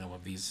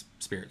 of these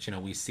spirits.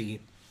 We see.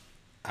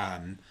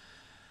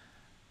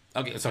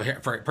 Okay, so here,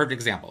 for a perfect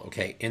example,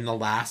 in the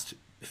last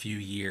few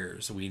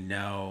years, we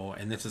know,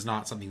 and this is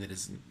not something that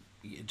is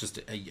just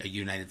a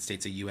United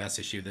States, a U.S.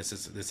 issue. This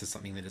is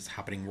something that is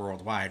happening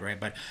worldwide, right?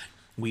 But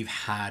we've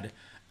had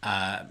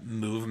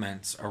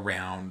movements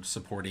around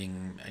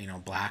supporting,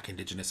 Black,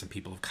 Indigenous, and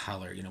people of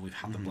color. We've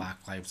had the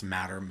Black Lives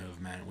Matter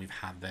movement. We've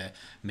had the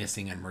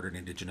missing and murdered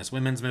Indigenous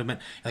women's movement.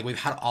 Like, we've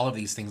had all of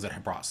these things that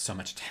have brought so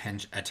much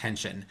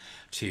attention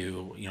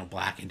to,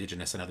 Black,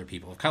 Indigenous, and other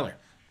people of color.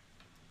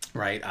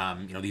 Right,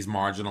 these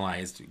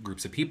marginalized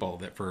groups of people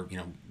that for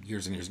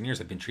years and years and years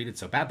have been treated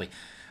so badly,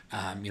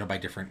 by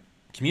different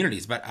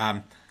communities. But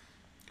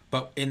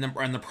in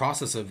the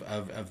process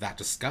of that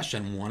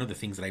discussion, one of the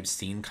things that I've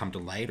seen come to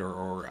light,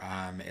 or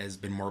has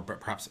been more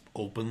perhaps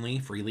openly,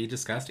 freely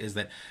discussed, is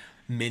that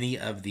many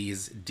of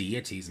these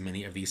deities,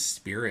 many of these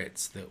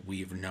spirits that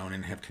we've known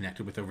and have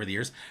connected with over the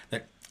years,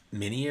 that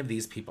many of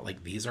these people,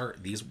 like these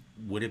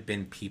would have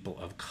been people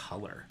of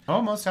color.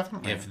 Oh, most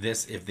definitely. If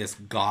this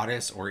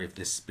goddess or if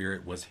this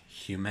spirit was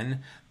human,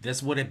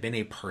 this would have been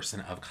a person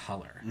of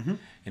color.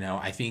 You know,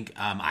 I think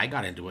I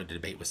got into a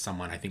debate with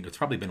someone. I think it's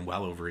probably been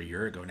well over a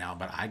year ago now,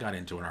 but I got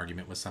into an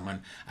argument with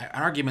someone. An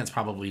argument's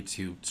probably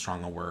too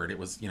strong a word. It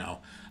was, you know,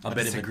 a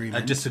bit of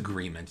a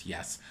disagreement.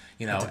 Yes,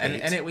 you know,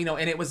 and it, you know,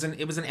 and it was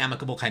an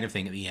amicable kind of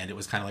thing at the end. It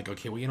was kind of like,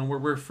 okay, well, you know,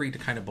 we're free to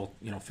kind of both,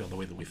 you know, feel the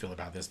way that we feel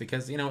about this,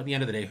 because, you know, at the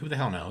end of the day, who the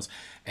hell knows?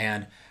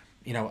 And,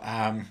 you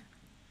know,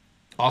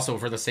 also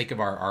for the sake of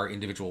our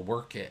individual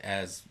work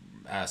as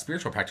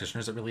spiritual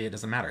practitioners, it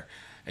doesn't matter,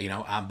 you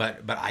know.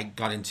 But I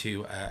got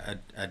into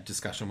a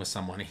discussion with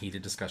someone, a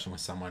heated discussion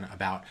with someone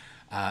about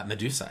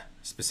Medusa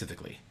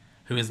specifically,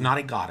 who is not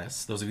a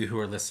goddess. Those of you who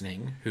are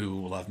listening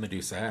who love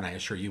Medusa, and I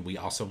assure you, we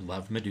also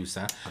love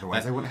Medusa.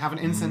 Otherwise, I wouldn't have an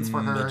incense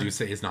for her.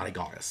 Medusa is not a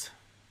goddess.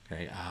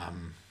 Okay.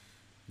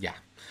 Yeah.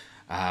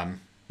 But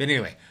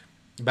anyway,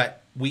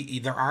 but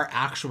there are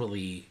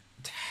actually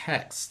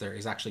texts. There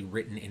is actually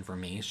written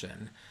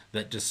information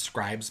that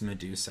describes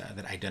Medusa,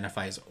 that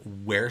identifies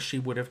where she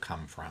would have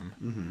come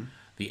from,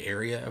 the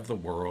area of the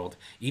world,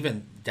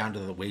 even down to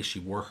the way she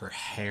wore her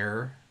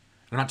hair.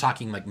 I'm not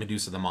talking like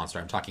Medusa the monster.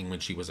 I'm talking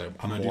when she was a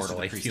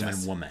mortal, a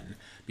human woman,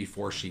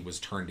 before she was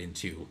turned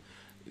into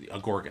a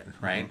Gorgon,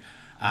 right?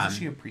 Was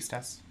she a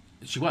priestess?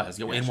 She was.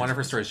 Yeah, in one of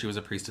her stories, she was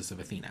a priestess of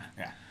Athena.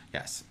 Yeah.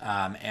 Yes.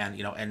 And,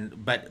 you know,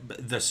 but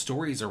the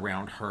stories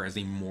around her as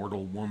a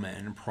mortal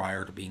woman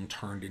prior to being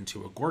turned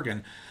into a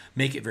Gorgon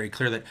make it very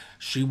clear that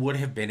she would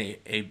have been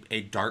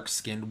a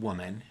dark-skinned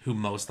woman who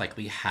most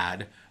likely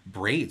had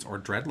braids or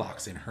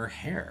dreadlocks in her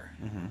hair.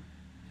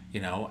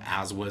 You know,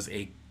 as was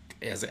a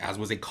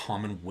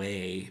common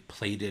way,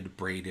 plaited,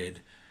 braided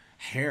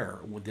hair,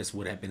 this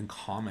would have been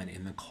common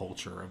in the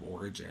culture of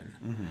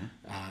origin.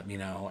 You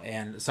know,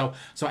 and so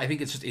I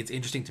think it's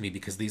interesting to me,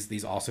 because these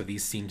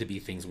seem to be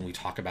things, when we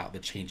talk about the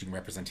changing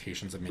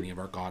representations of many of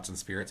our gods and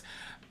spirits,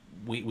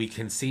 we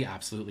can see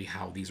absolutely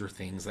how these are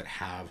things that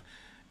have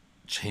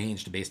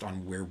changed based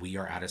on where we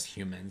are at as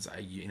humans.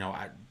 You know,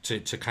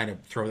 to kind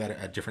of throw that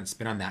a different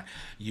spin on that,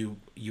 you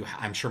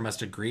I'm sure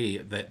must agree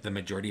that the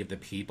majority of the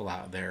people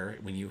out there,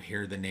 when you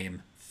hear the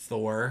name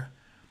Thor,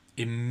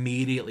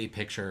 immediately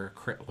picture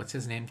what's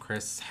his name,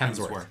 Chris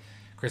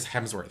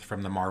Hemsworth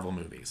from the Marvel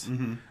movies,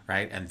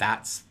 right? And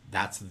that's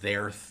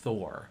their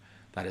Thor.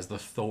 That is the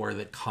Thor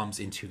that comes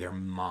into their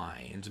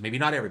mind. Maybe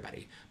not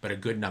everybody, but a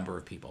good number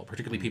of people,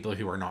 particularly people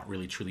who are not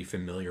really truly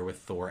familiar with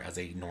Thor as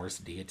a Norse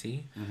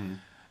deity,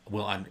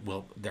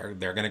 they're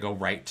going to go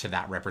right to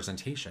that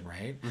representation,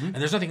 right? And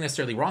there's nothing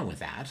necessarily wrong with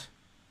that.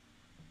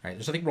 Right?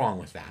 There's nothing wrong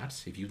with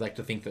that. If you'd like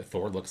to think that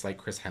Thor looks like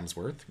Chris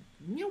Hemsworth,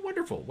 you know,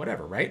 wonderful,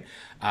 whatever, right?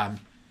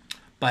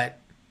 But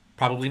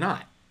probably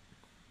not,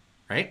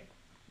 right?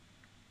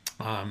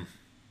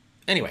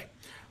 Anyway,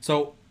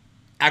 so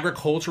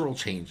agricultural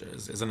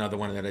changes is another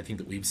one that I think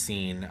that we've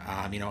seen.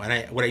 You know,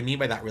 and what I mean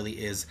by that really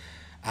is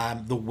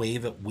the way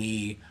that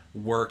we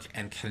work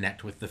and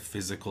connect with the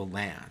physical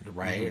land,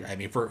 right? I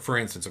mean, for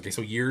instance, okay,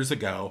 so years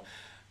ago,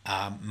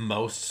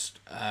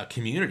 most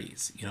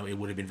communities, you know, it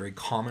would have been very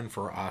common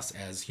for us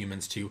as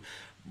humans to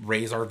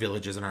raise our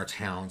villages and our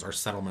towns, our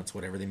settlements,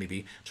 whatever they may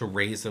be, to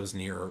raise those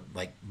near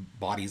like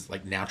bodies,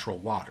 like natural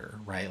water,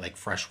 right? Like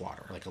fresh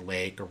water, like a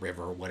lake, a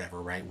river, or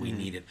whatever, right? We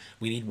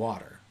need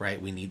water,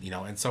 right? We need, you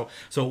know, and so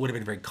it would have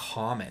been very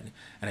common.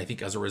 And I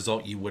think as a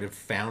result, you would have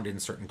found in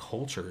certain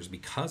cultures,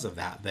 because of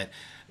that,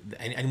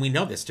 and we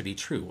know this to be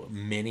true,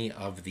 many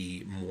of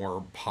the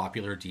more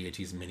popular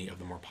deities, many of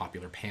the more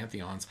popular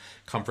pantheons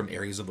come from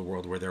areas of the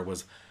world where there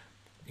was,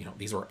 you know,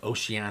 these were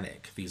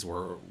oceanic, these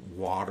were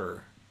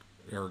water,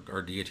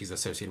 or deities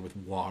associated with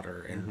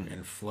water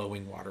and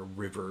flowing water,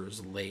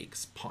 rivers,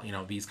 lakes, you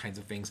know, these kinds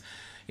of things,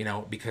 you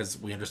know, because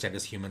we understand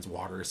as humans,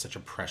 water is such a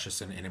precious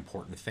and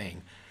important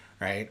thing,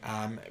 right?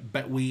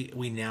 But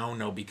we now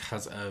know,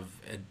 because of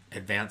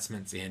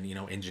advancements in, you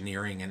know,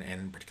 engineering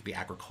and particularly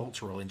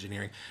agricultural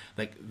engineering,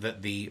 like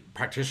the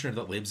practitioner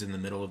that lives in the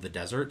middle of the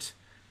desert,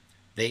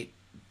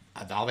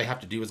 all they have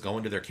to do is go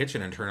into their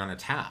kitchen and turn on a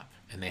tap,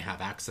 and they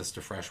have access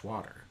to fresh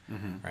water.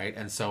 Right.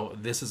 And so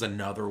this is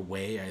another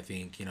way, I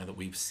think, you know, that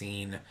we've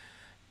seen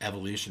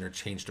evolution or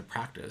change to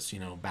practice, you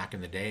know, back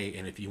in the day.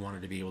 And if you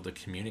wanted to be able to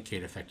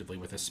communicate effectively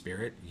with a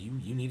spirit, you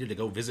needed to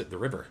go visit the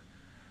river.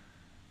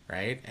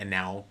 Right. And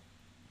now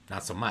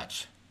not so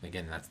much.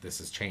 Again, this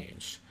has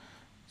changed.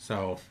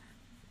 So,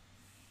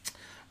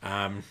 do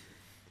you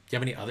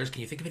have any others?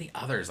 Can you think of any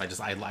others?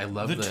 I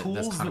love this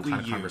kind of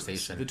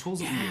conversation. The tools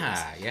that we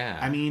use. Yeah.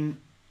 I mean,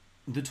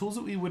 the tools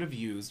that we would have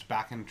used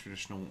back in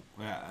traditionally,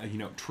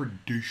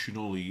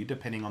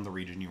 depending on the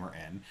region you were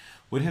in,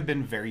 would have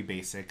been very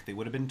basic. They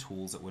would have been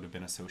tools that would have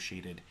been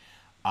associated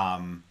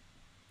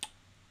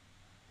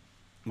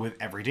with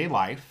everyday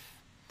life.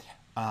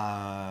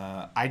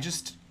 I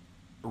just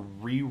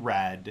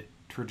reread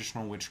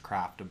Traditional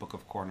Witchcraft, A Book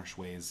of Cornish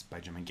Ways by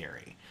Jim and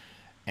Gary.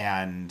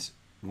 And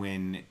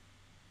when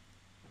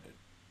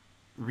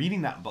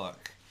reading that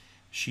book,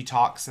 she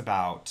talks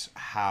about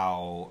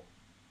how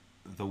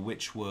the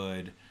witch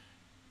would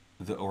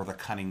or the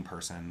cunning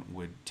person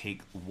would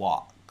take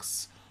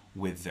walks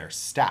with their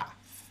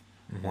staff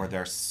or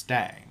their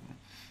stang.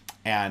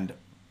 And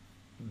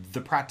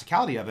the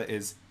practicality of it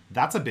is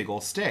that's a big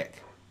old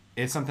stick.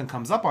 If something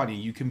comes up on you,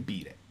 you can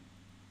beat it.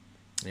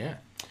 Yeah.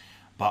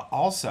 But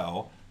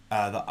also,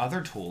 the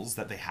other tools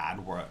that they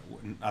had were,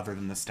 other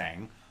than the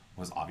stang,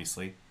 was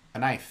obviously a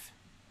knife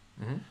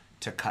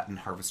to cut and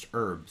harvest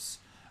herbs,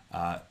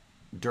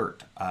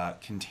 dirt,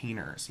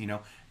 containers. You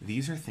know,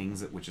 these are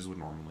things that witches would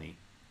normally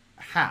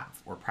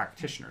have, or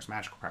practitioners,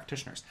 magical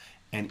practitioners.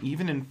 And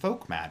even in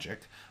folk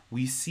magic,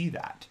 we see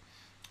that.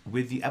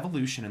 With the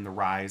evolution and the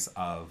rise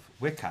of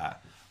Wicca,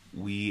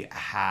 we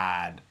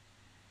had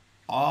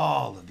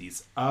all of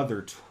these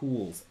other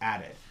tools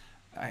added.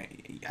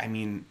 I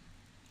mean,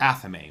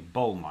 athame,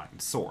 bowline,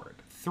 sword,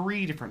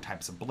 3 different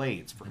types of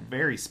blades for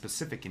very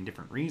specific and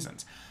different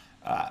reasons.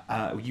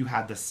 You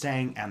had the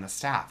stang and the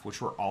staff,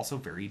 which were also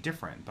very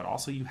different, but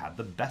also you had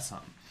the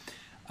besom.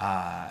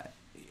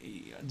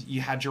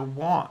 You had your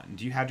wand,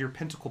 you had your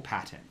pentacle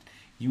patent,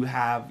 you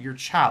have your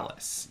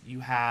chalice, you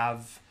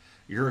have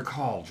your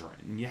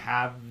cauldron, you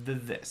have the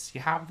this,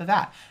 you have the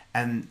that.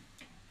 And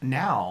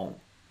now,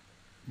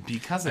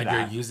 because of and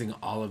that... you're using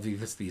all of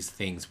these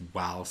things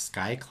while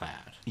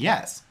skyclad.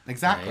 Yes,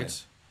 exactly.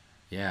 Right?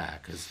 Yeah,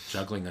 because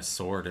juggling a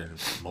sword and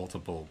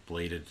multiple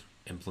bladed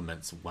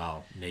implements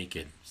while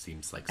naked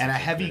seems like such And a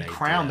heavy good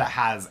crown idea. that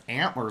has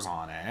antlers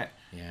on it.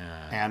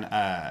 Yeah. And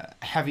a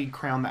heavy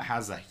crown that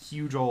has a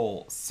huge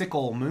old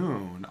sickle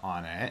moon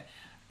on it.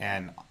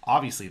 And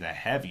obviously the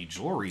heavy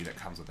jewelry that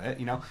comes with it.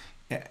 You know,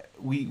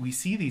 we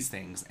see these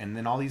things, and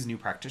then all these new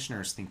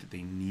practitioners think that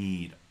they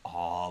need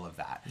all of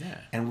that. Yeah.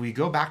 And we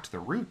go back to the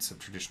roots of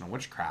traditional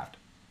witchcraft.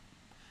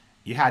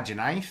 You had your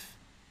knife,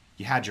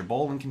 you had your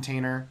bowl and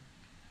container,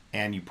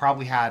 and you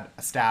probably had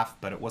a staff,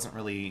 but it wasn't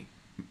really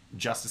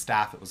just a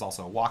staff. It was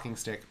also a walking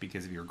stick,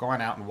 because if you're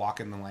going out and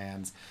walking the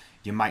lands,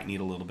 you might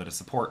need a little bit of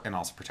support and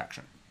also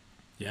protection.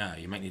 Yeah,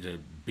 you might need to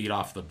beat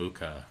off the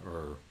buka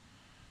or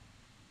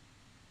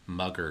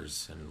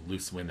muggers and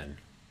loose women.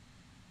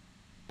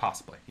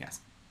 Possibly,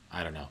 yes.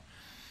 I don't know.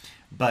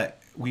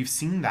 But we've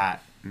seen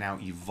that now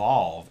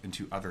evolve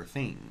into other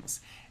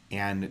things.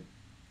 And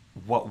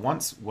what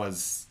once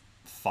was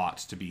thought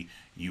to be,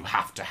 you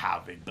have to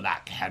have a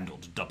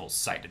black-handled,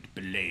 double-sided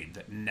blade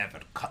that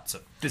never cuts a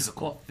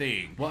physical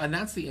thing. Well, and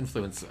that's the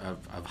influence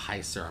of high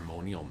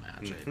ceremonial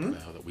magic, though,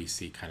 that we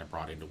see kind of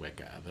brought into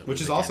Wicca. That Which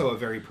was, is again, also a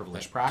very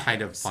privileged practice.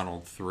 kind of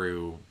funneled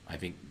through, I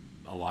think,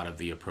 a lot of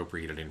the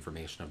appropriated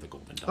information of the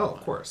Golden Dawn. Oh,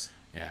 of course.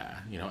 Yeah,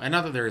 you know, and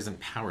not that there isn't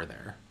power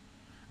there,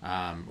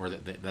 or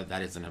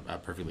that isn't a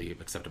perfectly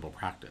acceptable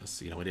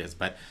practice. You know, it is,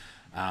 but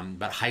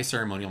high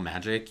ceremonial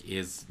magic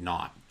is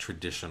not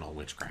traditional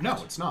witchcraft.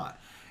 No, it's not.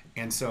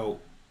 And so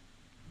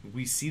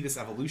we see this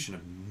evolution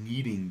of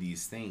needing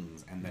these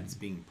things, and that it's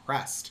being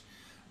pressed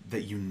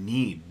that you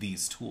need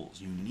these tools.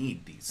 You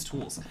need these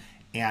tools.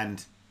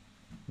 And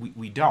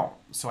we don't.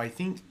 So I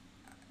think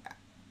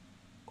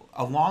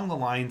along the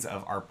lines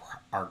of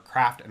our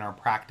craft and our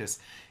practice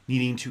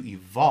needing to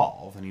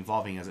evolve, and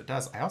evolving as it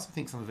does, I also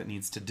think some of it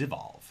needs to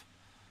devolve.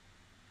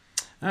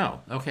 Oh,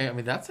 okay. I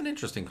mean, that's an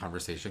interesting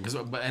conversation,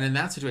 and in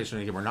that situation,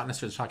 again, we're not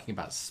necessarily talking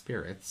about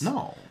spirits,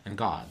 No. and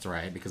gods,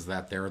 right? Because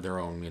that they're their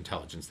own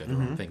intelligence, they're their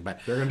own thing. But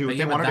They're gonna do what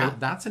yeah, they wanna do.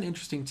 That's an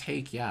interesting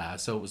take, yeah.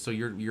 So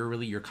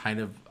you're kind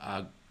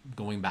of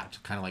going back to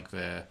kind of like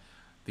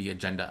the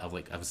agenda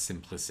of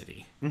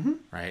simplicity,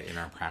 right, in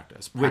our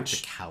practice,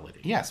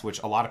 practicality. Yes,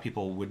 which a lot of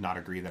people would not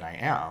agree that I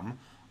am.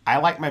 I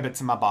like my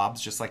bits and my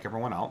bobs just like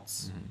everyone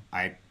else.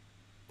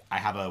 I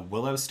have a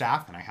willow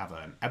staff, and I have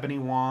an ebony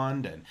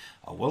wand and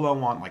a willow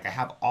wand. Like, I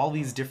have all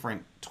these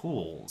different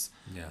tools.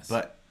 Yes.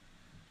 But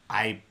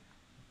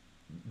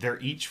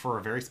they're each for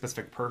a very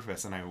specific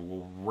purpose, and I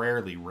will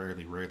rarely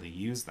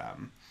use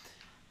them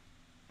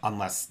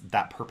unless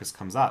that purpose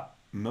comes up.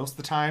 Most of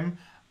the time,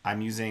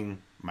 I'm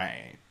using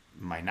my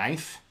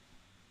knife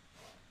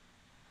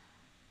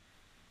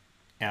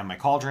and my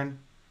cauldron.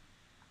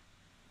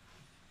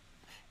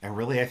 And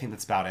really, I think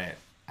that's about it.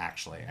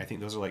 Actually, I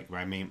think those are like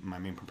my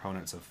main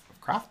proponents of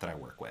craft that I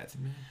work with.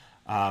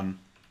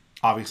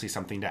 Obviously,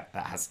 something that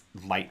has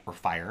light or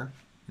fire,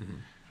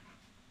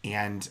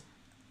 and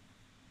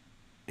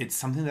it's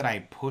something that I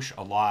push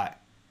a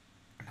lot.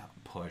 Not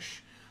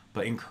push,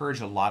 but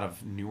encourage a lot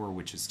of newer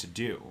witches to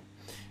do.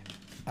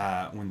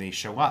 When they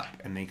show up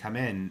and they come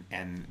in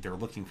and they're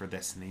looking for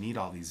this and they need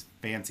all these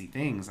fancy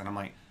things, and I'm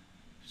like,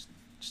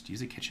 just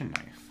use a kitchen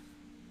knife.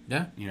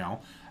 Yeah. You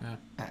know, Yeah.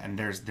 and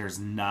there's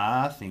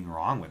nothing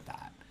wrong with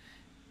that.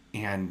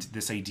 And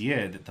this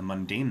idea that the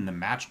mundane and the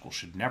magical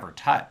should never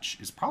touch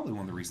is probably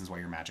one of the reasons why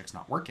your magic's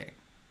not working.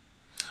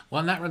 Well,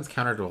 and that runs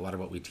counter to a lot of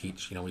what we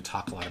teach. You know, we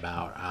talk a lot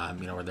about,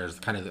 you know, where there's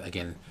kind of,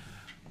 again,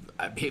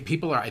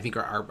 people I think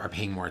are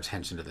paying more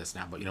attention to this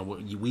now. But, you know,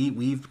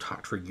 we've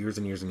talked for years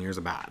and years and years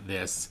about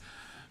this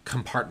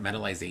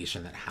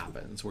compartmentalization that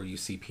happens, where you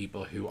see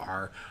people who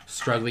are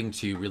struggling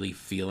to really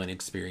feel and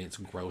experience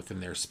growth in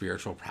their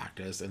spiritual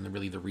practice, and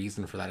really the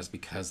reason for that is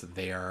because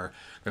they're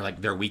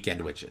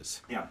weekend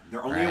witches. Yeah,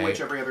 they're only a witch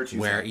every other Tuesday.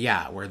 Where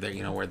they're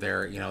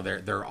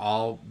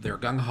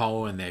gung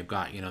ho, and they've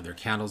got their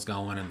candles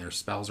going and their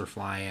spells are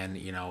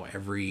flying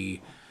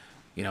every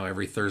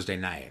Thursday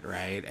night,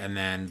 right? And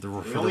then they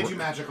only do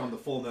magic on the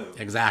full moon.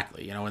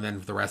 Exactly, and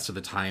then the rest of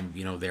the time,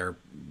 they're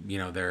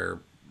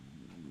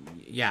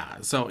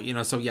So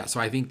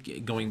I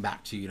think going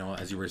back to,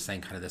 as you were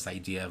saying, kind of this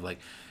idea of like,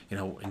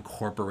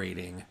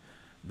 incorporating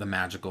the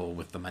magical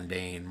with the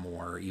mundane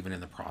more, even in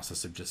the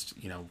process of just,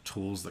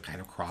 tools that kind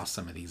of cross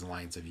some of these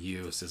lines of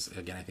use is,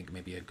 again, I think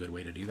maybe a good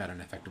way to do that,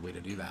 an effective way to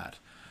do that.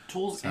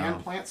 Tools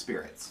and plant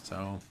spirits.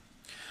 So,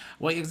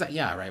 well, exactly.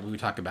 Yeah, right. When we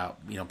talk about,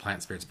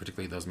 plant spirits,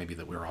 particularly those maybe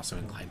that we're also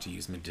inclined to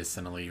use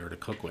medicinally or to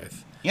cook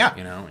with. Yeah.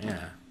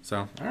 Yeah.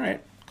 So, all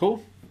right,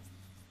 cool.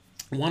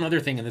 One other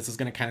thing, and this is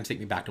going to kind of take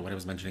me back to what I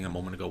was mentioning a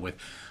moment ago with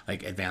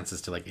like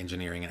advances to like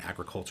engineering and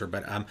agriculture,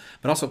 but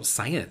also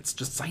science,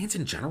 just science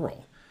in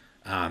general.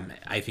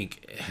 I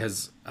think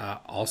has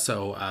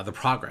also the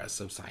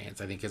progress of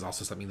science, I think, is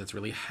also something that's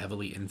really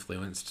heavily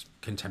influenced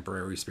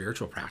contemporary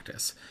spiritual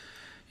practice.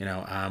 We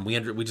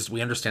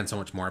understand so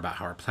much more about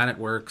how our planet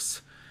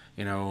works.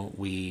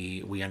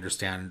 We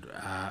understand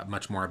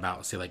much more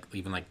about, say, like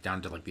even like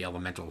down to like the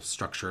elemental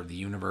structure of the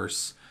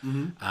universe.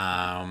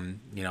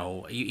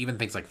 Mm-hmm. Even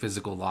things like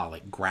physical law,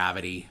 like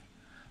gravity,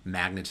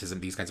 magnetism,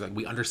 these kinds of, like,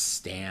 we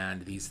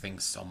understand these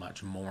things so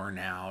much more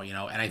now.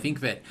 And I think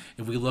that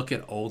if we look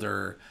at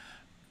older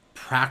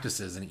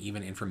practices and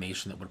even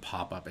information that would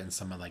pop up in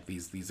some of like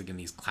these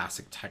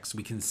classic texts,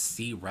 we can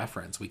see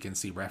reference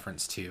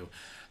to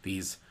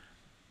these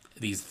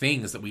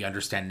things that we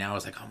understand now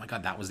as like, oh my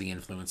God, that was the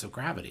influence of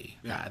gravity.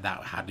 Yeah.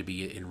 That had to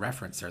be in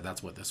reference there.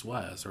 That's what this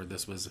was, or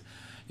this was,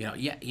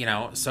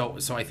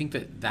 so I think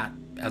that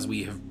as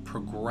we have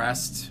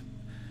progressed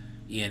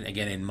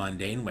in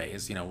mundane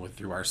ways,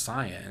 through our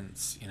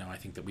science, I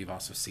think that we've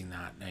also seen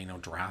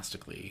that,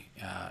 drastically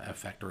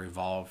affect or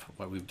evolve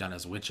what we've done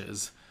as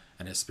witches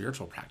and as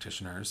spiritual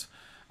practitioners.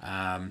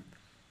 One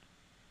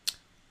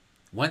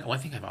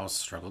thing I've always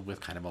struggled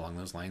with kind of along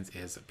those lines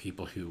is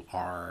people who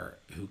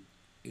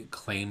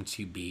claim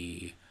to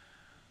be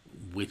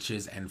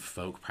witches and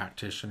folk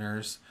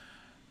practitioners,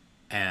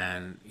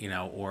 and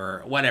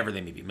or whatever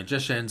they may be,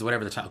 magicians,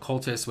 whatever the title,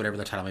 occultists, whatever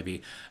the title may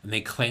be, and they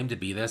claim to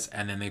be this,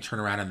 and then they turn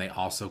around and they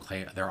also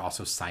claim they're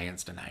also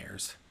science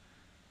deniers.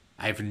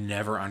 I've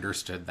never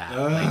understood that,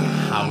 like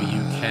how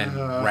you can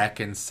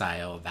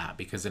reconcile that,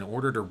 because in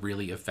order to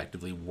really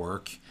effectively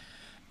work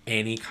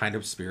any kind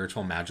of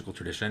spiritual magical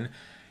tradition,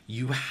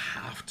 you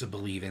have to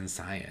believe in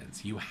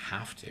science. You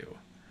have to.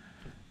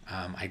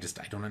 I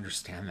don't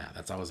understand that.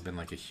 That's always been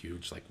like a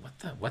huge, like,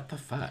 what the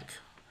fuck?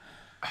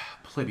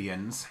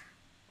 Plebeians.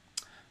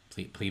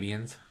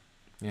 Plebeians?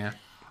 Yeah.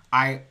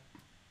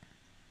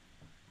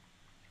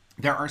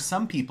 There are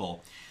some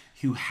people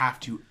who have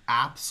to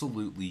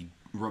absolutely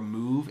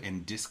remove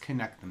and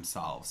disconnect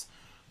themselves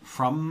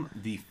from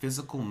the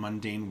physical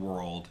mundane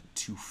world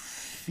to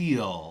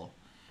feel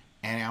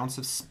an ounce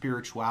of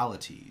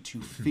spirituality,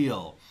 to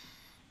feel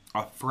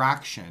a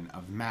fraction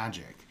of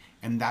magic.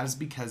 And that is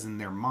because in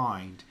their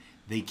mind,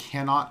 they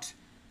cannot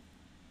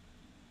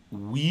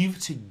weave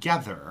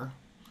together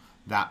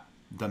that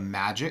the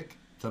magic,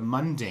 the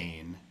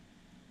mundane,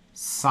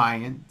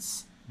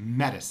 science,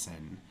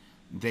 medicine,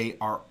 they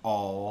are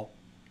all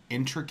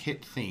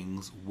intricate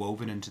things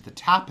woven into the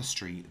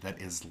tapestry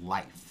that is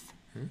life.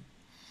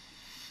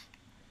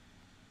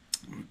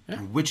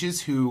 Yeah.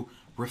 Witches who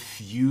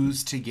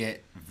refuse to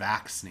get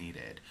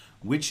vaccinated,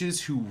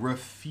 witches who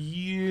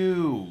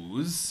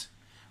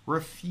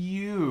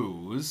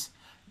refuse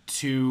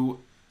to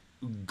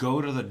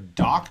go to the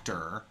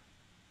doctor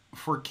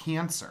for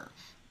cancer.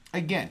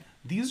 Again,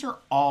 these are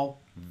all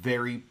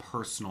very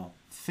personal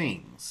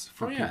things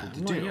for people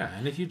to do. Yeah,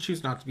 and if you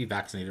choose not to be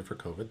vaccinated for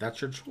COVID,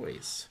 that's your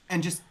choice.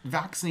 And just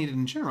vaccinated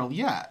in general,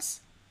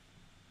 yes.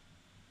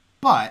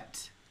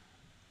 But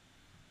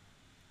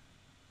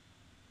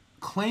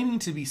claiming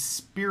to be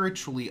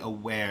spiritually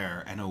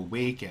aware and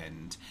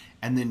awakened,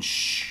 and then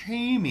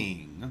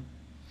shaming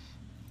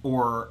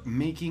or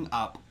making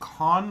up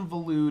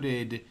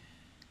convoluted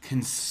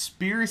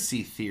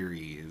conspiracy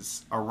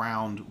theories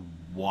around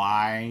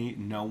why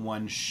no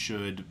one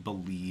should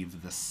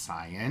believe the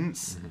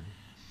science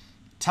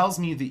tells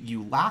me that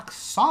you lack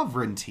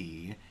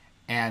sovereignty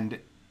and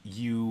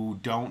you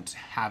don't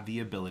have the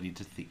ability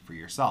to think for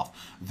yourself,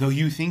 though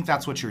you think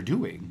that's what you're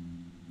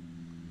doing.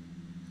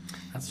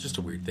 That's just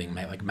a weird thing.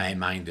 My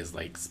mind is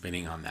like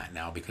spinning on that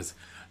now, because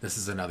this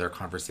is another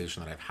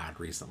conversation that I've had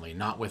recently,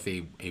 not with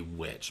a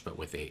witch, but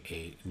with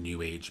a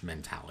new age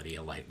mentality,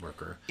 a light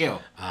worker. Ew.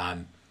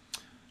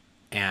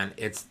 And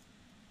it's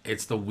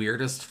the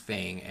weirdest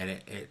thing, and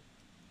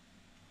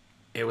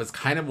it was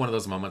kind of one of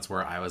those moments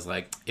where I was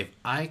like, if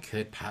I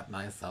could pat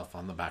myself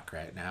on the back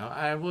right now,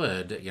 I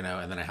would,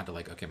 and then I had to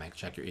like, okay, Mike,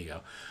 check your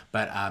ego.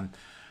 But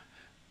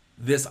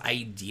this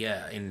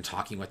idea in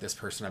talking with this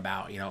person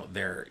about,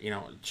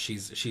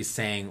 she's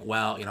saying,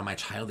 well, my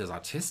child is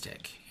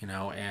autistic,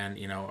 and,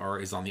 or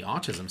is on the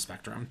autism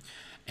spectrum.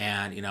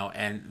 And,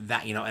 and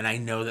that, and I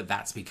know that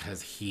that's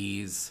because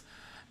he's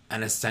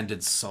an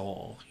ascended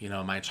soul.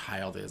 My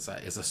child is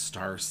a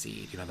star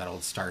seed, that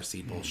old star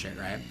seed bullshit,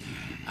 right?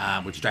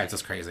 Which drives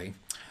us crazy,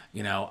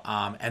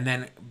 and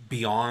then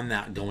beyond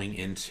that, going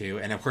into,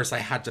 and of course I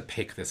had to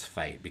pick this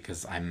fight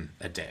because I'm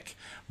a dick,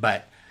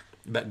 but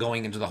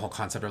going into the whole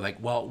concept of like,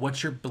 well,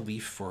 what's your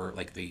belief for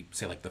like the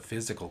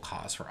physical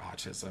cause for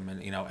autism,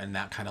 and and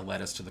that kind of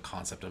led us to the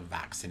concept of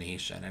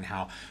vaccination, and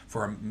how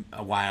for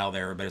a while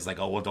there everybody's like,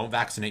 oh well, don't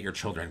vaccinate your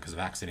children because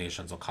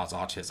vaccinations will cause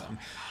autism.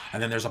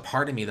 And then there's a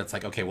part of me that's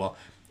like, okay, well,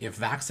 if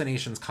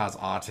vaccinations cause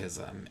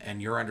autism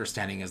and your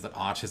understanding is that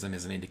autism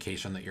is an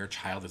indication that your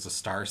child is a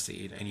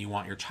starseed and you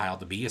want your child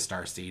to be a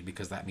starseed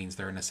because that means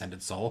they're an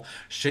ascended soul,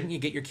 shouldn't you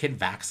get your kid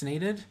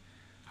vaccinated?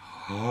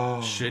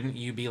 Shouldn't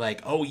you be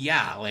like, oh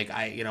yeah, like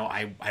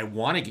I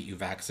want to get you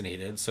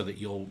vaccinated so that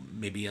you'll,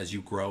 maybe as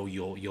you grow,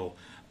 you'll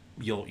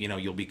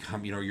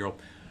become, you'll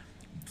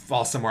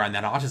fall somewhere on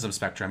that autism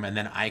spectrum, and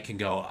then I can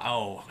go,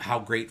 oh, how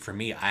great for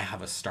me, I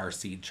have a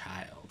starseed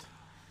child.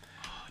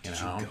 Did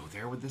you go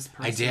there with this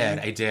person?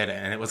 I did,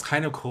 and it was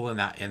kind of cool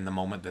in the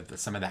moment that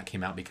some of that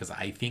came out, because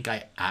I think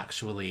I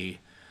actually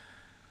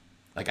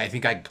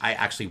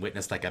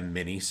witnessed like a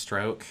mini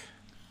stroke.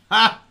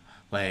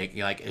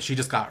 Like she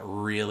just got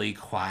really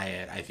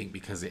quiet, I think,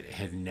 because it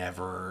had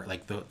never,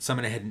 like,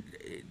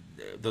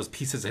 those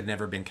pieces had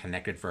never been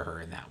connected for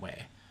her in that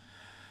way.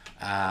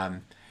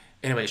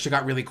 Anyway, she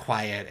got really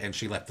quiet and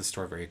she left the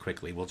store very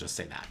quickly. We'll just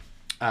say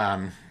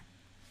that.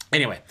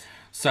 Anyway,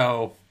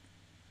 so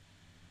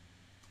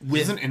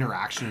with an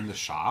interaction in the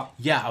shop.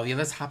 Yeah. Oh yeah.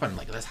 This happened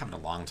a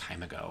long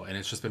time ago. And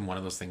it's just been one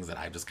of those things that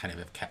I just kind of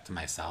have kept to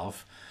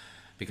myself,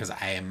 because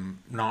I am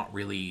not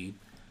really,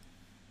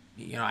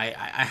 I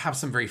have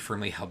some very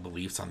firmly held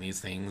beliefs on these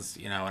things,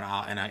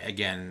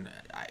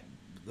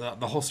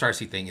 the whole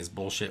starseed thing is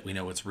bullshit. We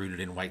know it's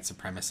rooted in white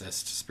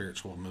supremacist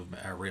spiritual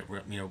movement,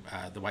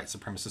 the white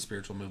supremacist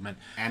spiritual movement,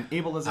 and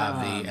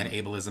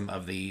ableism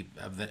of the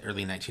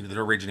early 1900s. That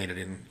originated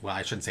in, well,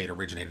 I shouldn't say it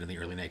originated in the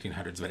early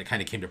 1900s, but it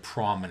kind of came to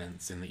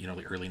prominence in the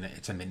the early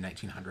to mid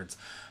 1900s.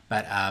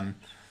 But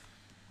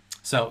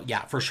so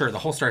yeah, for sure, the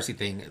whole starseed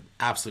thing,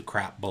 absolute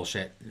crap,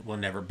 bullshit. Will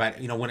never.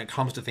 But when it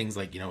comes to things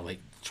like like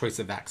choice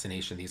of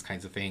vaccination, these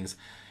kinds of things,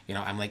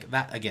 I'm like,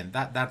 that again,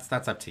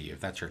 that's up to you if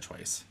that's your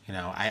choice.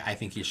 I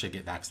think you should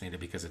get vaccinated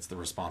because it's the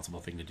responsible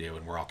thing to do,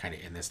 and we're all kind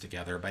of in this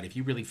together. But if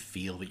you really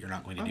feel that you're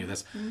not going to do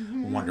this,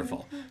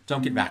 wonderful,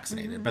 don't get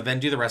vaccinated. But then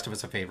do the rest of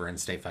us a favor and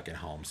stay fucking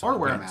home, or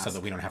wear a mask, so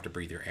that we don't have to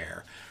breathe your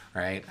air,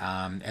 right?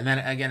 And then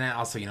again,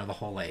 also the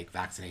whole like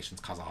vaccinations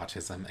cause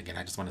autism. Again,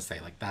 I just want to say,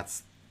 like,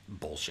 that's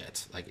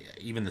bullshit. Like,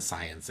 even the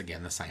science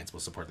will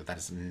support that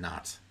is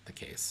not the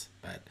case.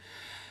 But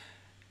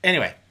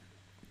anyway,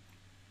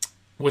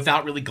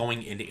 without really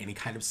going into any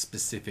kind of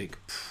specific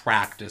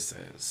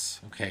practices,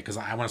 okay, because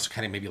I want us to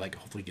kind of maybe like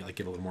hopefully get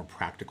a little more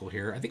practical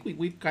here. I think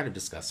we've kind of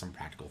discussed some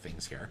practical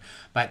things here,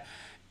 but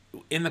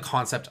in the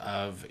concept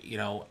of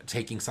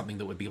taking something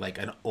that would be like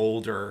an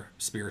older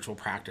spiritual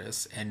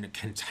practice and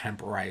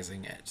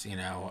contemporizing it,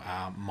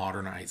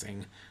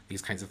 modernizing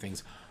these kinds of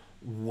things,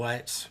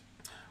 what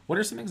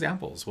are some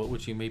examples? What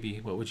would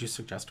you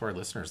suggest to our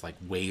listeners, like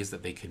ways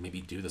that they could maybe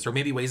do this, or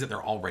maybe ways that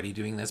they're already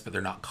doing this but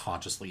they're not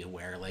consciously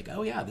aware, like,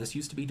 oh yeah, this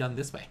used to be done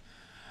this way?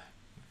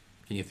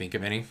 Can you think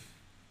of any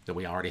that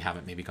we already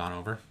haven't maybe gone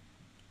over?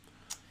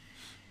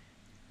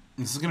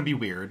 This is going to be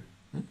weird,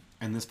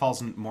 and this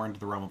falls more into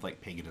the realm of like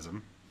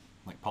paganism,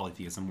 like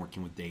polytheism,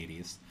 working with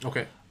deities.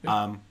 Okay.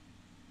 Yeah.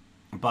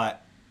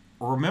 But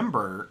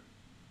remember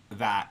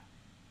that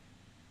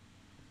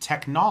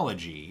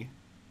technology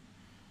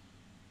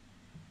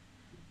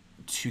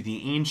to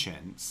the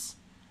ancients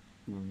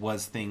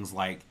was things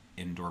like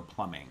indoor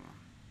plumbing.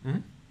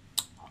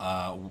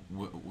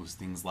 Was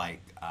things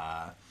like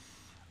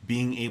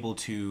being able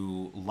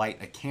to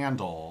light a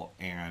candle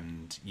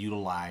and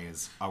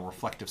utilize a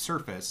reflective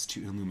surface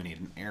to illuminate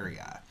an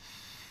area.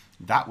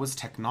 That was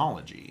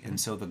technology. And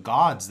so the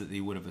gods that they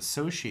would have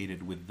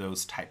associated with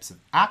those types of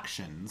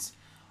actions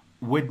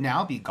would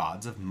now be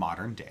gods of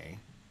modern day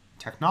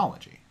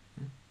technology.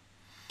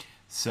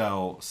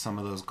 So some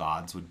of those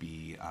gods would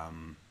be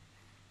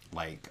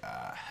like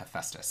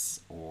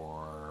Hephaestus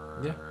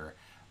or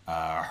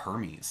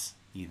Hermes,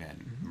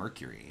 even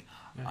Mercury.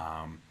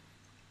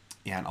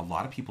 And a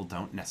lot of people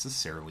don't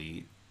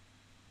necessarily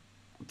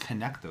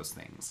connect those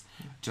things.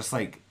 Just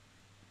like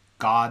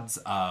gods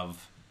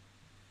of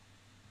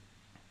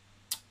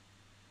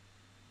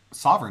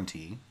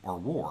sovereignty or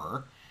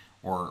war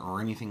or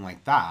anything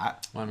like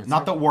that. Well, I mean,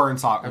 not that war and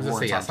sovereignty. I was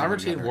going to say,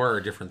 sovereignty and war are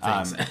different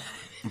things.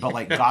 But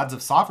like gods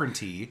of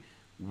sovereignty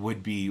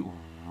would be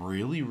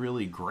really,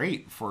 really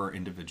great for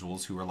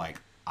individuals who are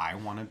like, I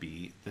want to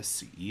be the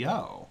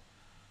CEO,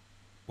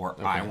 or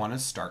I want to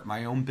start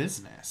my own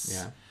business.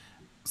 Yeah.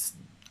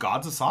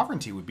 Gods of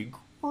sovereignty would be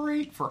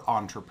great for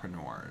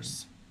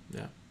entrepreneurs.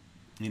 Yeah.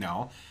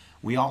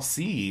 We all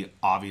see,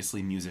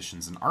 obviously,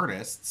 musicians and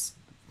artists,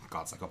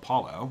 gods like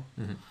Apollo,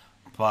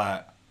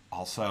 but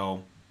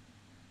also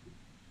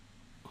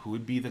who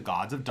would be the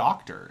gods of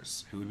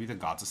doctors? Who would be the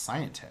gods of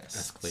scientists?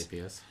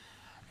 Asclepius.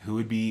 Who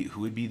would be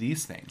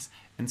these things?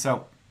 And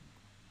so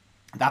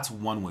that's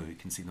one way we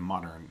can see the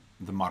modern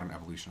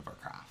evolution of our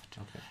craft.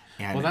 Okay.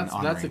 And Well, that's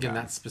honoring again, them.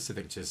 that's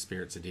specific to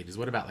spirits and deities.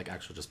 What about like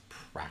actual just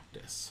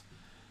practice?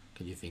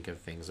 Can you think of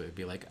things that would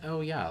be like,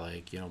 oh yeah,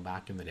 like, you know,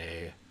 back in the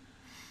day,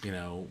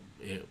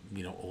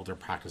 older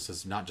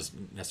practices, not just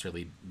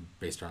necessarily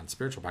based around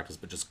spiritual practice,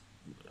 but just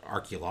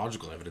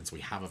archaeological evidence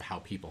we have of how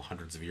people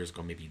hundreds of years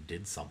ago maybe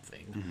did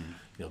something.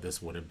 You know, this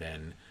would have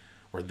been,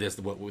 or this,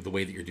 the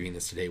way that you're doing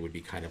this today would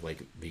be kind of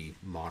like the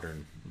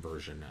modern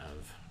version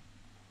of.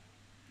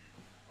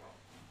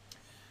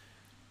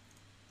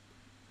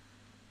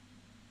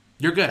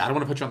 You're good. I don't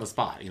want to put you on the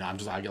spot. You know,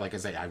 like I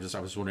say, I was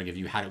wondering if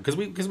you had it,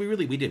 because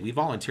we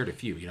volunteered a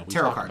few. You know, we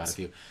Tarot talked cards. about a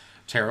few.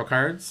 Tarot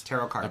cards.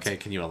 Tarot cards. Okay,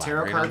 can you elaborate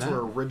Tarot cards on that?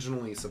 were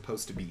originally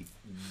supposed to be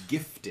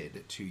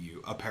gifted to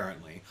you,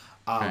 apparently.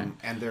 Okay.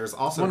 And there's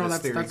also Well, no, this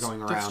that's, theory that's,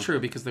 going around. that's true,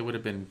 because they would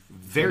have been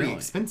Very vanilla.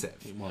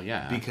 expensive. Well,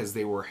 yeah. Because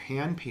they were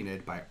hand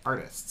painted by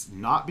artists,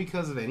 not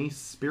because of any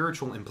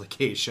spiritual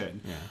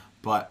implication, Yeah.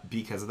 but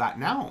because of that.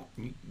 Now,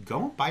 you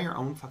go and buy your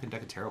own fucking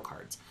deck of tarot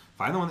cards.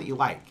 Find the one that you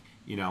like.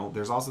 You know,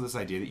 there's also this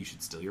idea that you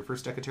should steal your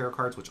first deck of tarot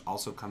cards, which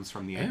also comes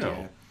from the Ew,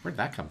 idea. where'd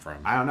that come from?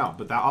 I don't know,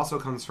 but that also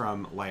comes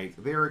from, like,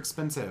 they're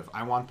expensive.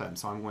 I want them,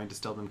 so I'm going to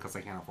steal them because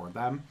I can't afford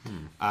them.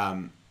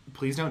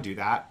 Please don't do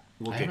that.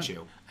 We'll get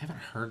you. I haven't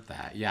heard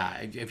that. Yeah,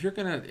 if you're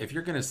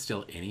gonna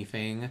steal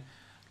anything,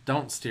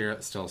 don't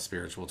steal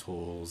spiritual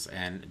tools,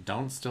 and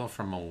don't steal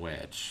from a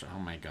witch. Oh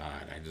my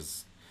god,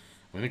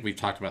 I think we've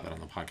talked about that on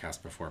the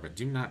podcast before, but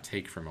do not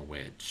take from a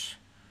witch.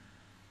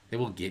 They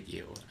will get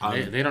you.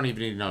 They don't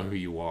even need to know who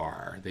you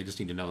are. They just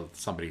need to know that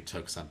somebody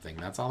took something.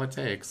 That's all it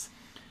takes.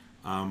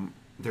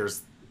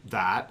 There's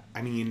that.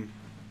 I mean,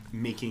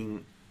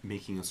 making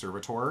a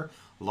servitor.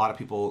 A lot of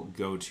people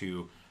go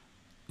to,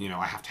 you know,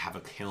 I have to have a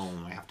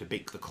kiln, I have to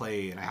bake the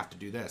clay, and I have to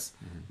do this.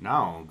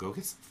 No, go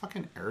get some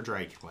fucking air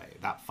dry clay.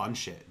 That fun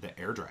shit that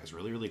air dries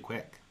really, really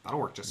quick. That'll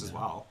work just as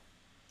well.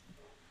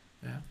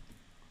 Yeah.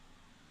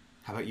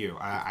 How about you?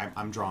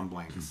 I'm drawing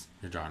blanks.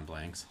 You're drawing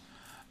blanks.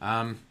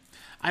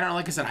 I don't know.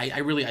 Like I said, I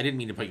didn't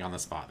mean to put you on the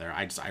spot there.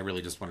 I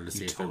really just wanted to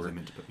see if totally there were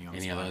meant to put me on the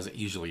any spot. of those.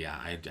 Usually, yeah,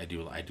 I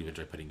do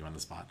enjoy putting you on the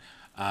spot.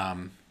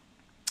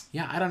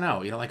 Yeah, I don't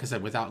know. You know, like I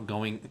said, without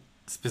going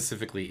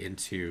specifically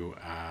into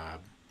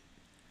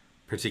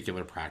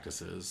particular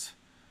practices,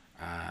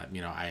 I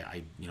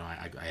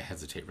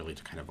hesitate really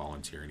to kind of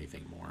volunteer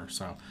anything more.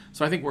 So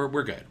I think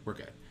we're good. We're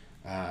good.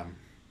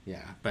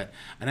 Yeah,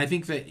 and I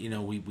think that, you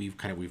know, we've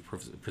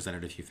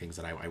presented a few things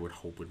that I would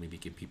hope would maybe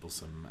give people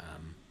some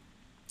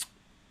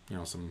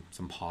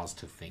some pause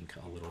to think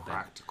a little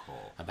Practical.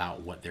 bit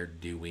about what they're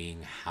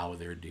doing, how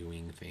they're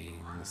doing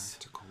things.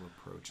 Practical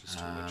approaches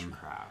to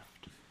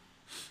witchcraft.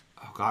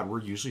 Oh God,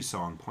 we're usually so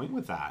on point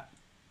with that.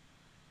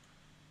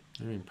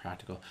 I mean,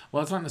 practical.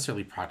 Well, it's not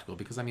necessarily practical,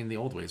 because I mean the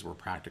old ways were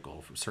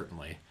practical.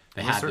 Certainly,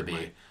 they Well, had to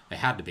certainly. be. They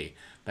had to be.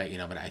 But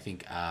but I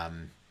think I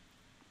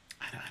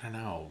don't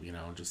know. You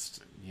know,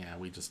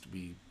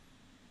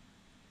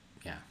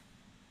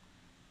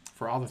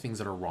 for all the things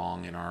that are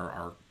wrong in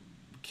our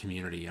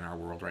community, in our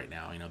world right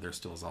now, there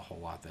still is a whole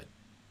lot that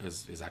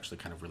is actually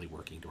kind of really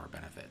working to our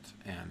benefit.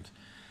 And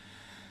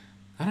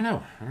I don't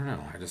know.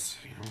 I just,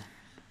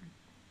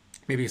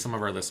 maybe some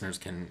of our listeners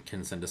can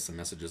send us some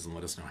messages and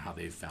let us know how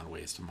they've found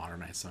ways to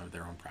modernize some of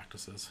their own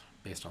practices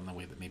based on the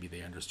way that maybe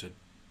they understood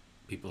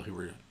people who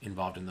were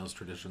involved in those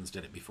traditions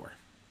did it before.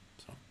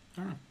 So,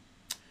 I don't know.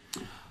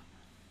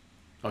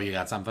 Oh, you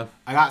got something?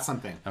 I got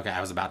something. Okay,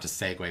 I was about to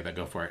segue, but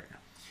go for it.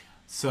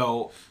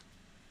 So,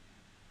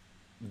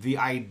 the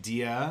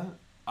idea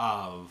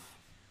of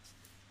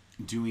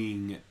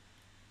doing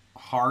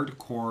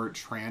hardcore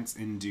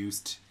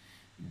trance-induced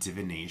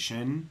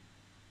divination,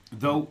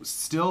 though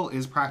still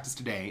is practiced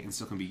today and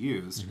still can be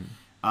used,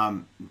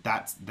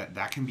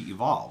 that can be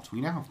evolved.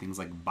 We now have things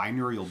like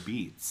binaural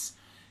beats.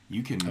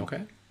 You can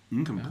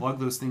plug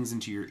those things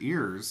into your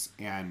ears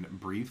and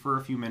breathe for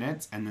a few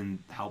minutes, and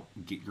then help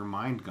get your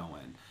mind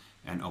going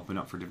and open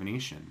up for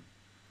divination.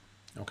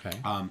 Okay.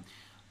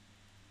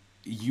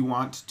 You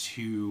want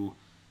to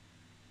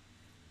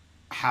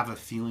have a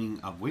feeling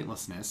of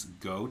weightlessness,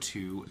 go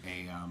to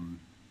a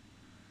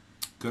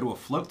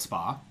float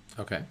spa.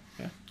 Okay.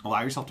 Yeah.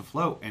 Allow yourself to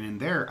float, and in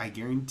there, I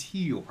guarantee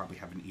you'll probably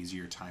have an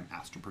easier time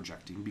astral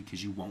projecting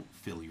because you won't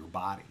feel your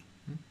body.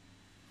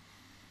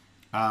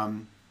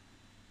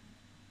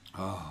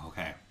 Oh,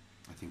 okay.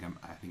 I think I'm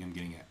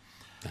getting it.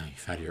 Oh,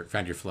 you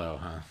found your flow,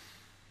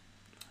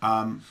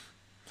 huh?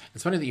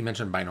 It's funny that you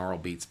mentioned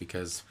binaural beats,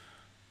 because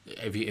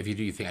if you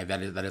do think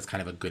that is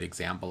kind of a good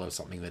example of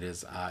something that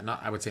is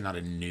not, I would say, not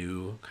a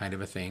new kind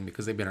of a thing,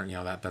 because they've been,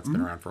 that's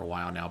been around for a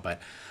while now. But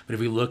if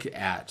we look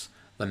at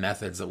the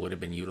methods that would have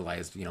been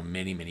utilized,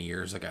 many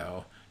years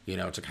ago,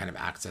 to kind of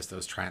access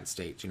those trance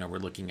states, we're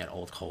looking at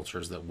old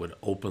cultures that would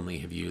openly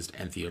have used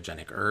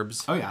entheogenic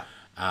herbs. Oh yeah.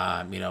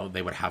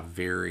 They would have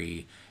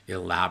very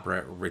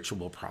elaborate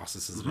ritual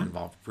processes that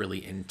involve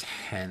really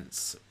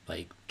intense,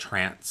 like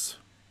trance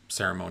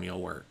ceremonial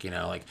work.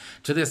 Like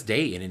to this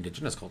day in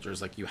indigenous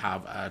cultures, like you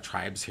have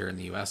tribes here in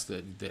the U.S.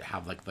 that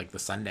have like the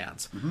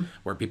Sundance,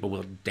 where people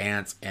will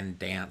dance and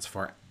dance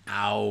for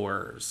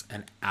hours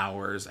and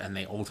hours, and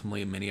they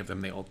ultimately, many of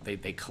them,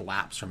 they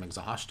collapse from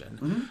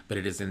exhaustion. But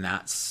it is in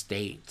that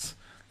state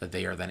that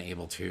they are then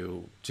able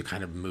to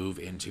kind of move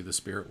into the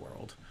spirit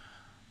world.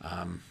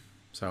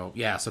 So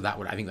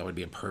I think that would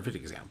be a perfect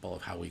example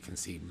of how we can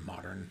see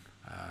modern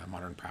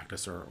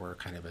practice or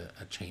kind of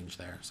a change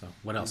there. So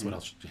what else? What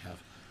else should you have?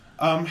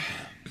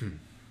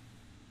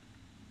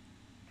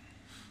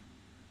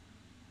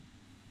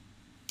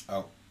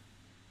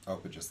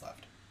 It just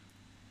left.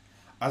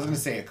 I was going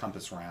to say a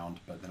compass round,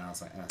 but then I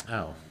was like,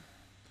 Oh.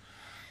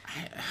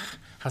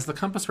 Has the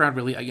compass round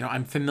really,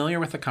 I'm familiar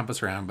with the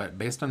compass round, but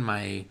based on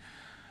my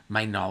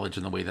knowledge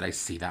and the way that I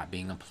see that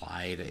being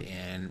applied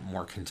in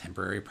more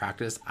contemporary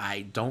practice,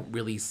 I don't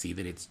really see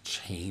that it's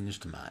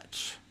changed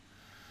much.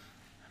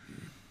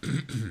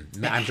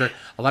 I'm sure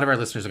a lot of our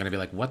listeners are going to be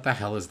like, what the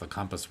hell is the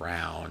compass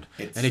round?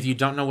 And if you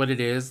don't know what it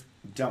is,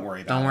 don't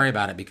worry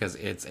about it, because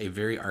it's a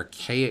very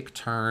archaic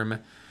term.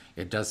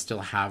 It does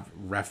still have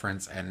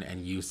reference and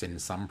use in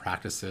some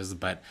practices,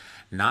 but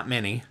not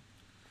many.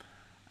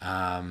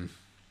 What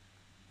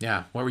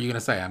were you going to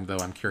say?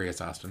 I'm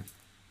curious, Austin.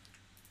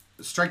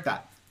 Strike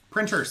that.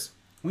 Printers.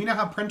 We now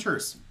have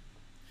printers.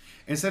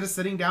 Instead of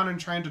sitting down and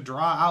trying to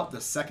draw out the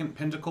second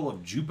pentacle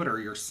of Jupiter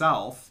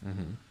yourself,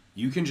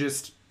 you can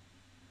just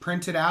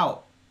print it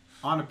out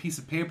on a piece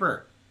of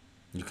paper.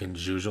 You can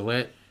zhuzhel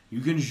it.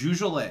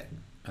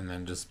 And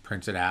then just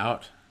print it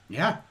out.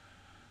 Yeah.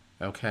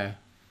 Okay.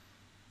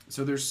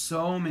 So there's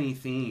so many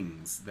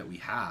things that we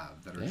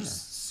have that are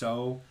just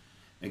so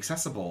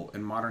accessible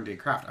in modern day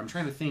craft. I'm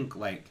trying to think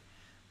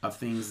of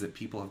things that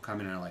people have come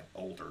in and are like,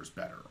 older's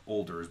better.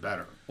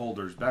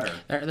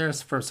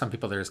 There's for some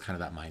people there's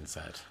kind of that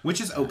mindset, which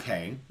is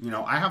okay.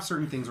 I have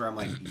certain things where I'm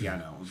like,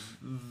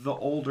 the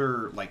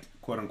older, like,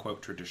 quote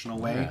unquote traditional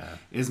way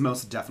is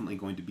most definitely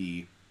going to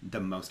be the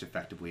most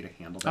effective way to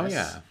handle this.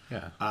 Oh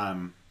yeah.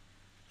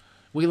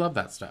 We love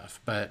that stuff,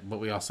 but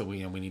we also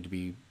we need to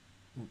be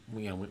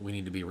we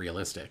need to be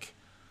realistic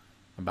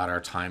about our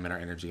time and our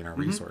energy and our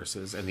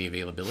resources and the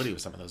availability of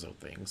some of those old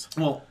things.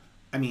 Well,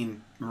 I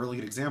mean, a really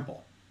good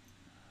example.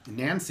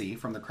 Nancy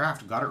from The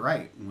Craft got it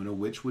right. When a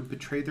witch would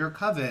betray their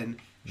coven,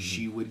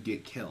 she would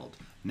get killed.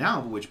 Now,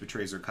 if a witch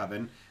betrays her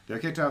coven, they're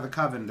kicked out of the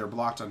coven, they're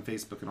blocked on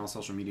Facebook and all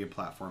social media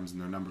platforms, and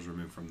their numbers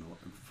removed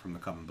from the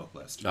coven book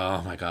list.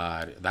 Oh my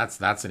God, that's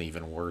an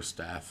even worse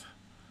death.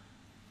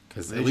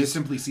 Because they just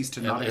simply cease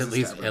to not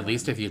exist. At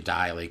least if you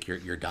die, like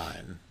you're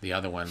done. The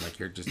other one, like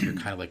you're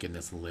kind of like in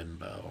this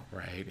limbo,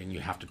 right? And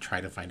you have to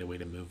try to find a way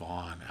to move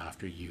on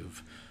after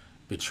you've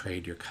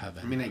betrayed your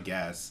coven. I mean, I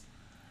guess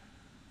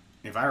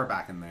if I were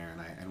back in there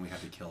and we had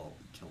to kill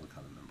a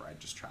coven member, I'd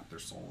just trap their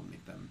soul and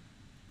make them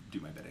do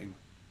my bidding.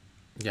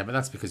 Yeah, but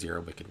that's because you're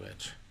a wicked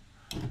witch.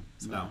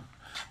 So, no,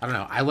 I don't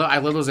know. I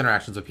love those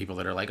interactions with people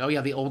that are like, oh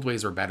yeah, the old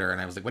ways were better,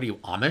 and I was like, what are you,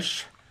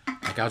 Amish?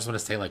 Like I just want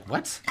to say like,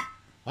 what?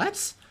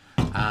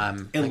 How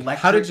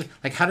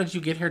did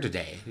you get here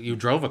today? You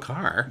drove a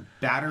car.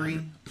 Battery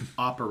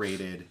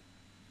operated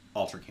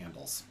altar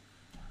candles.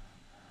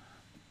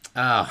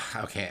 Oh,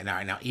 okay.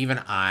 Now even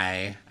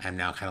I am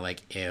now kind of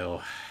like, ew,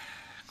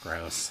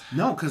 gross.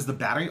 No, because the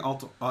battery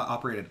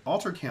operated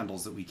altar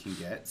candles that we can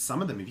get,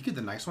 some of them, if you get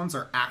the nice ones,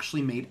 are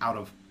actually made out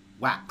of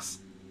wax.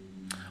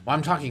 Well,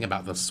 I'm talking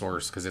about the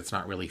source because it's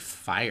not really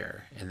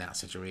fire in that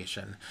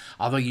situation.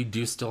 Although you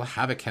do still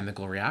have a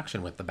chemical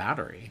reaction with the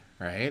battery,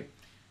 right?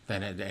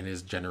 Then it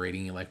is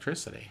generating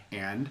electricity.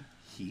 And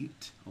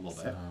heat a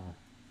little bit.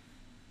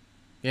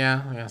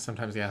 Yeah,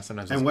 sometimes.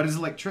 And what is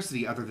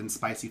electricity other than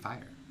spicy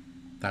fire?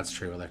 That's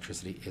true.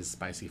 Electricity is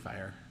spicy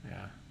fire.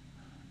 Yeah.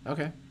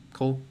 Okay,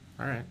 cool.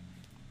 All right.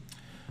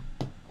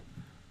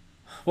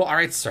 Well, all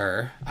right,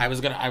 sir. I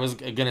was gonna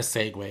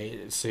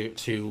segue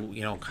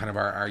to kind of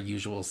our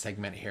usual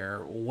segment here.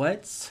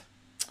 What's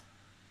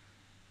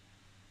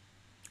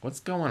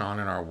going on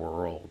in our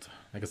world?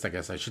 I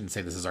guess I shouldn't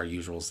say this is our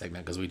usual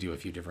segment because we do a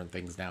few different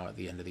things now at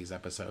the end of these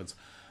episodes.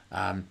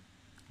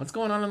 What's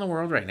going on in the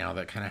world right now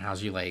that kind of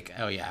has you like,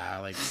 oh yeah,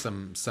 like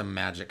some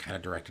magic kind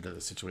of directed at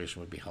the situation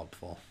would be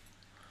helpful?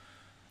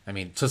 I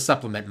mean, to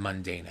supplement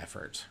mundane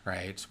effort,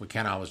 right? We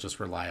can't always just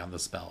rely on the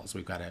spells.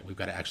 We've got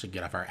to actually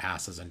get off our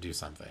asses and do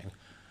something.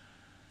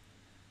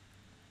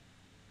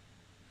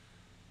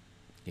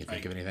 You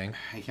think of anything?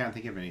 I can't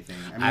think of anything.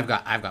 I mean,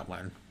 I've got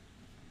one.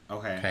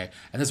 Okay.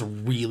 And this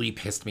really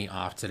pissed me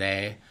off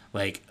today.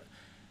 Like,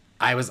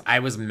 I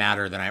was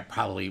madder than I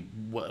probably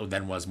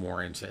was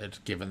warranted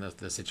given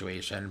the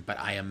situation. But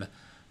I am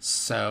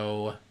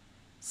so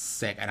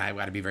sick, and I've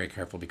got to be very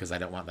careful because I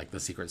don't want like the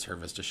Secret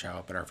Service to show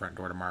up at our front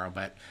door tomorrow.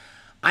 But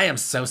I am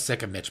so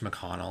sick of Mitch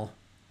McConnell.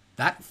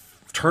 That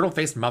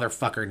turtle-faced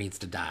motherfucker needs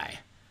to die.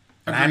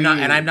 And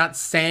I'm not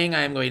saying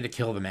I am going to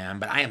kill the man,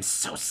 but I am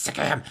so sick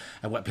of him.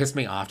 And what pissed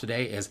me off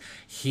today is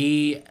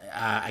he,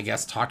 I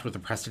guess, talked with the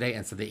press today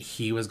and said that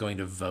he was going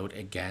to vote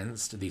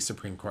against the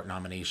Supreme Court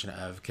nomination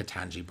of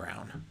Ketanji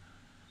Brown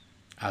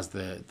as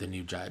the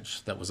new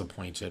judge that was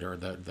appointed, or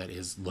that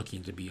is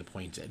looking to be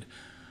appointed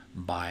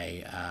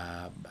by,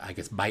 I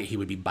guess, she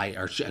would be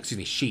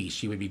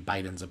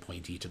Biden's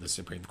appointee to the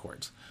Supreme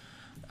Court.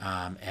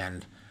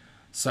 And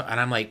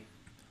I'm like,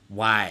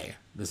 why?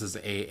 This is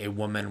a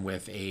woman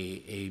with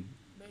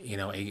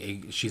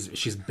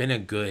she's been a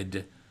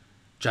good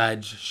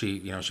judge.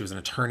 She was an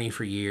attorney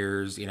for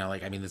years.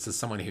 This is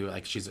someone who,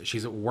 like,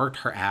 she's worked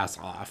her ass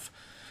off.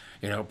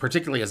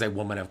 Particularly as a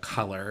woman of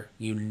color,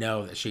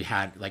 that she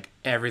had, like,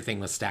 everything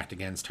was stacked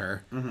against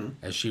her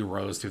as she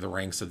rose through the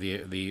ranks of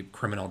the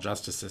criminal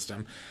justice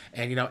system,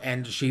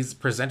 and she's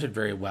presented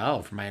very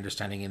well, from my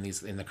understanding, in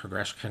the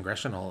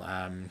congressional.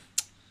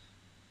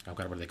 Oh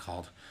God, what are they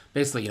called?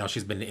 Basically,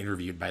 she's been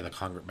interviewed by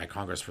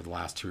Congress for the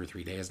last 2 or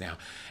 3 days now,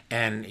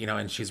 and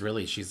and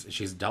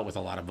she's dealt with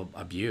a lot of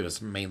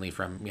abuse, mainly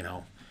from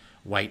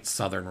white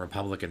Southern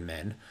Republican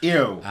men.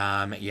 Ew.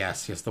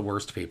 Yes, the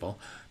worst people,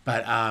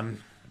 but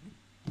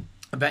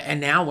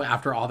and now,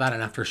 after all that,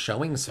 and after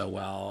showing so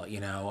well,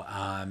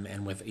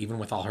 and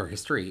with all her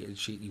history,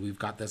 we've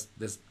got this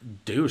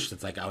douche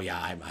that's like, oh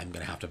yeah, I'm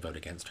gonna have to vote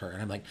against her,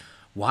 and I'm like,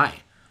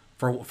 why?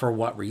 For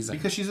what reason?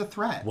 Because she's a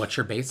threat. What's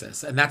your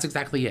basis? And that's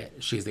exactly it.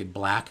 She's a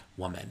black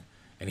woman,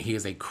 and he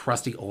is a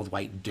crusty old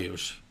white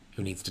douche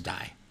who needs to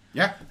die.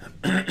 Yeah.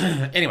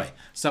 Anyway,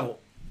 so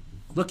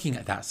looking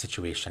at that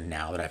situation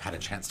now that I've had a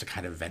chance to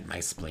kind of vent my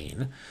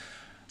spleen,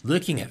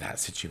 looking at that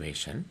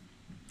situation.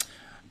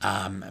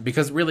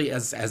 Because really,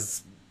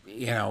 as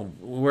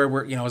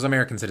we're as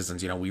American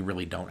citizens, we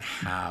really don't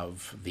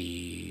have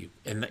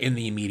in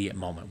the immediate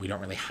moment, we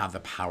don't really have the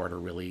power to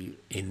really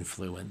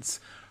influence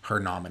her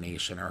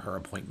nomination or her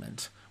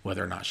appointment,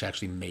 whether or not she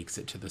actually makes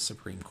it to the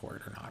Supreme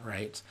Court or not,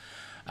 right?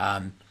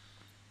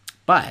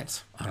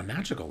 But on a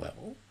magical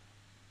level,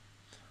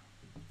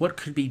 what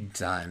could be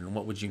done?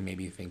 What would you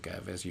maybe think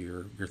of as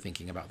you're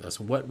thinking about this?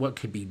 What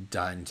could be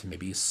done to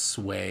maybe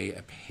sway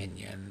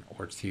opinion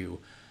or to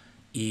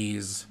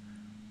ease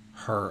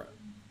her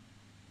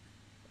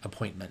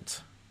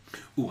appointment?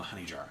 Ooh, a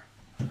honey jar.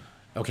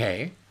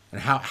 Okay.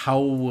 And how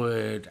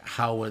would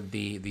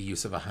the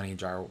use of a honey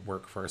jar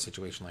work for a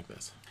situation like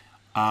this?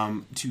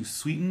 To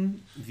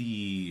sweeten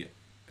the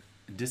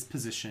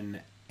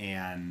disposition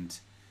and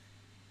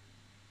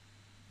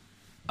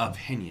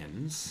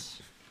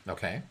opinions,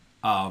 okay,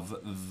 of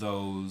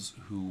those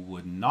who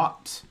would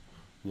not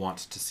want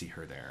to see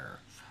her there.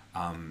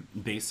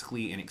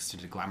 Basically, in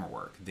extended glamour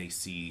work, they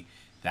see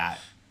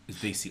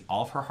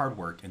all of her hard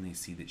work, and they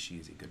see that she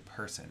is a good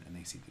person, and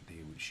they see that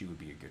she would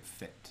be a good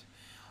fit.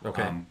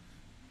 Okay.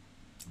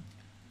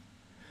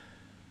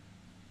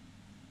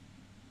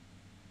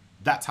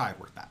 That's how I'd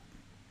work that.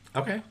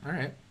 Okay, all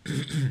right.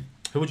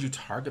 Who would you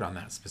target on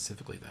that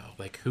specifically, though?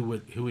 Like, who's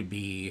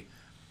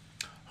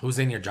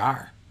in your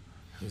jar?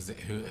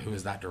 Who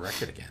is that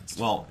directed against?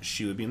 Well,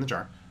 she would be in the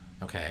jar.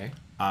 Okay.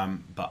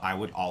 But I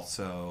would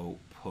also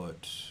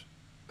put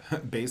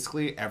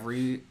basically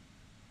every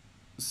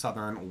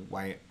Southern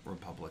white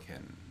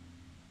Republican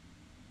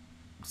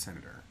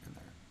senator in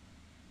there.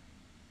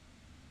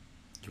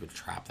 You would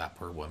trap that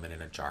poor woman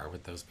in a jar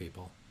with those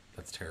people?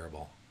 That's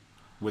terrible.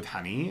 With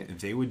honey,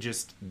 they'd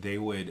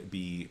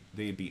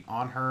be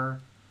on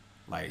her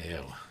like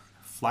Ew.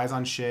 flies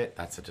on shit.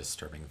 That's a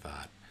disturbing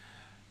thought.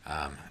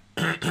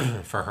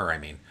 For her, I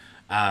mean.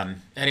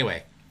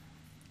 Anyway.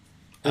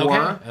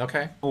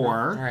 Okay.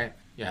 Or all right.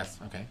 Yes.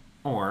 Okay.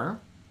 Or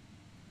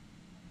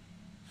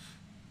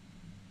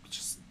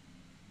just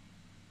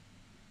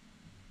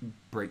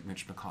break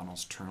Mitch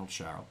McConnell's turtle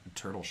shell.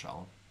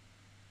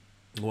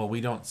 Well, we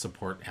don't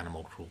support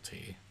animal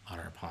cruelty on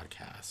our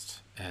podcast,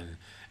 and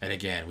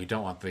again, we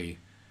don't want the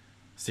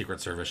Secret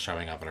Service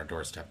showing up at our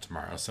doorstep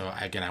tomorrow. So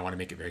again, I want to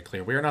make it very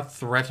clear: we are not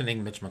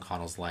threatening Mitch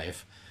McConnell's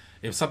life.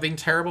 If something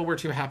terrible were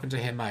to happen to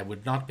him, I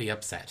would not be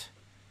upset,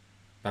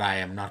 but I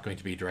am not going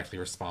to be directly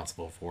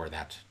responsible for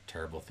that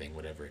terrible thing,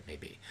 whatever it may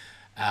be.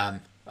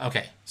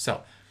 Okay,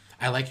 so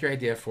I like your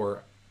idea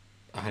for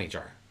a honey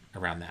jar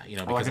around that.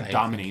 Or like a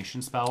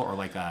domination spell, or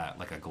like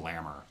a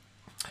glamour.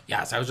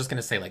 Yeah, so I was just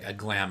going to say like a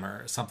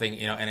glamour, something,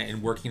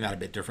 and working that a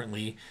bit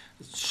differently,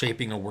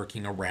 shaping or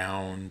working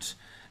around,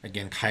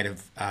 again, kind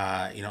of,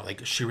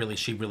 like she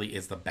really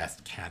is the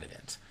best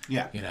candidate.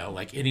 Yeah.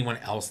 Like anyone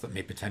else that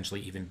may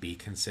potentially even be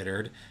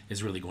considered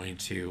is really going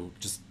to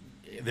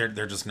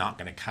they're just not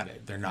going to cut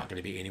it. They're not going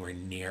to be anywhere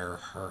near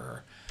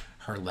her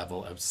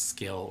level of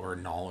skill or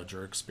knowledge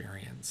or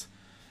experience.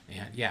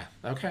 And yeah,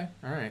 okay,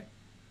 all right,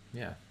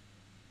 yeah,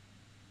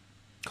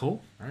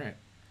 cool, all right.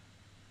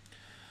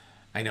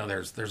 I know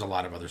there's a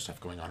lot of other stuff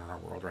going on in our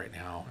world right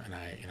now, and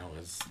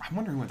I'm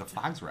wondering where the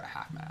flags were at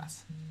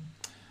half-mast.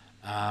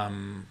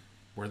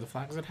 Were the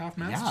flags at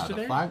half-mast Yeah,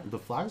 today? the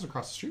flags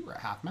across the street were at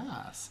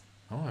half-mast.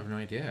 Oh, I have no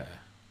idea.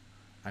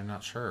 I'm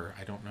not sure.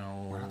 I don't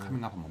know. We're not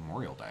coming up on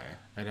Memorial Day.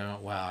 I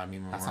don't. Well, I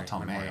mean, That's not till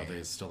Memorial May. Day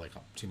is still like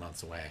 2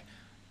 months away.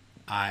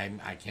 I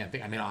can't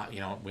think. I mean,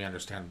 we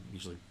understand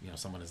usually,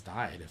 someone has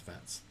died if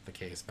that's the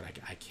case, but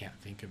I can't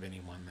think of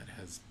anyone that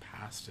has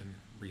passed in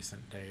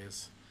recent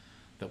days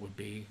that would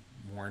be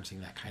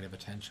warranting that kind of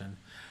attention.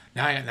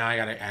 Now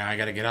I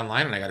gotta get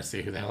online and I gotta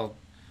see who the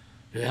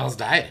hell's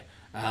died.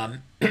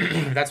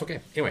 That's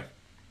okay. Anyway.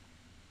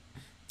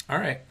 All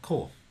right.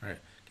 Cool. All right.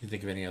 Can you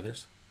think of any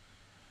others?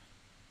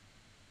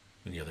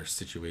 Any other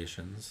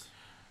situations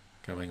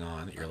going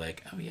on that you're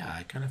like, oh yeah,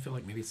 I kind of feel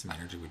like maybe some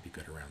energy would be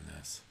good around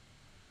this.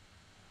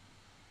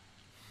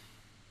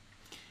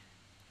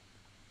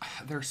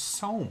 There's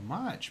so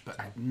much, but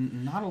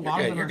not a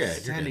lot of them You're are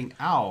good. standing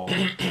out.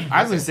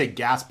 I was going to say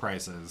gas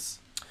prices.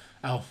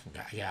 Oh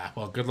yeah.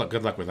 Well, good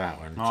luck with that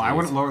one. No, I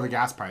wouldn't lower the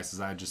gas prices.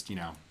 I'd just,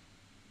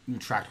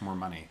 attract more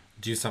money.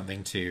 Do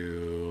something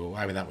to.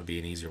 I mean, that would be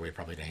an easier way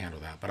probably to handle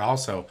that. But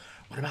also,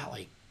 what about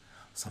like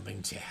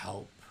something to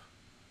help?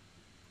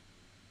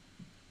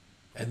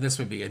 And this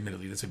would be,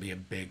 admittedly, this would be a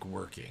big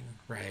working,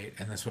 right?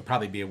 And this would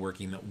probably be a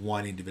working that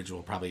one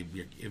individual probably,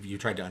 if you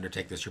tried to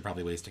undertake this, you're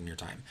probably wasting your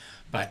time.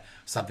 But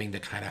something to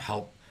kind of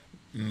help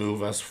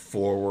move us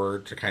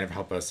forward, to kind of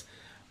help us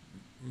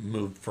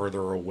move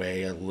further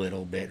away a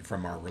little bit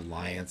from our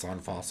reliance on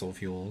fossil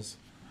fuels.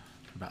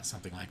 About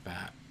something like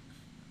that.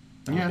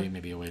 That would be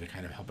maybe a way to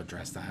kind of help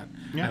address that.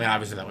 Yeah. I mean,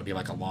 obviously, that would be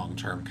like a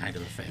long-term kind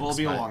of a fix. Well, it'll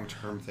be a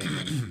long-term thing.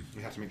 And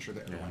we have to make sure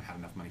that everyone had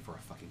enough money for a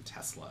fucking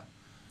Tesla.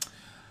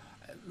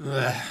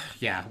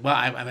 Yeah,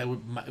 well,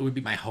 it would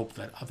be my hope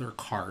that other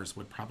cars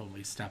would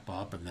probably step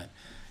up, and that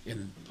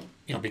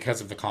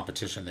because of the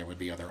competition, there would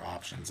be other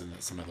options, and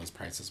that some of those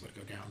prices would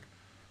go down.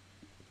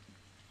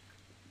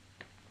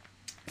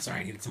 Sorry,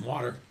 I needed some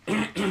water.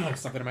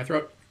 Something in my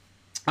throat.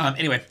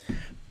 Anyway,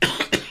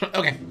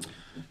 okay.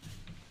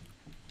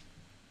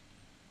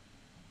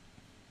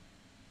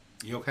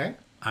 You okay?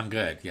 I'm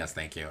good. Yes,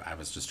 thank you. I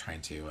was just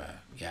trying to.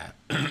 Yeah.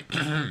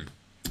 I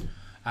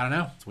don't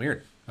know. It's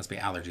weird. Must be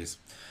allergies.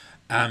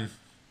 Is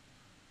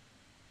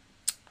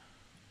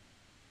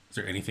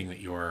there anything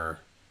that you're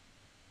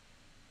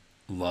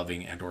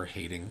loving and or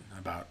hating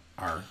about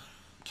our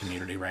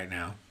community right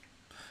now?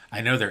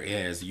 I know there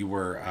is. You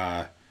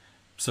were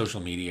social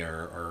media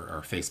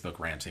or Facebook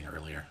ranting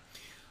earlier.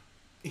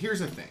 Here's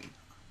the thing.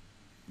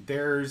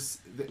 It's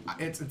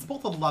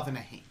both a love and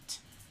a hate,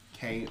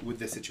 okay, with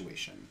this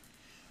situation.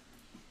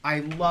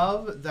 I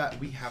love that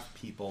we have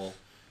people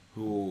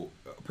who,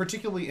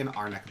 particularly in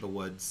our neck of the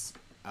woods,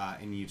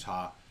 in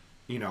Utah,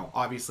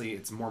 obviously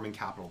it's Mormon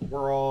capital of the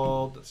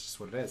world. That's just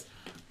what it is.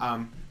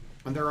 And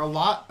there are a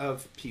lot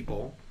of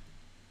people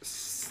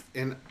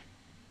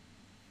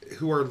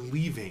who are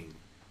leaving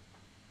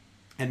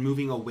and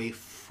moving away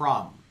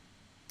from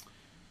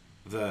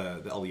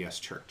the LDS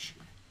Church.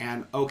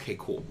 And okay,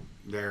 cool.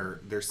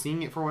 They're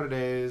seeing it for what it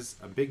is,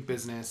 a big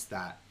business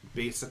that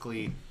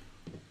basically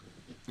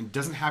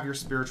doesn't have your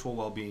spiritual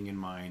well-being in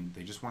mind.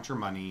 They just want your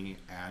money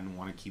and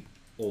want to keep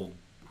old,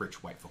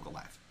 rich white folk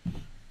alive. And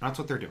that's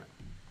what they're doing.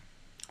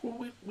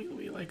 Well,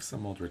 we like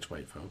some old rich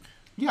white folk.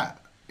 Yeah,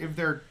 if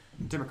they're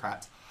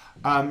Democrats.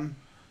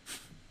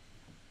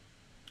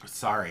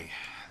 Sorry,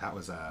 that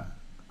was a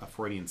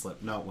Freudian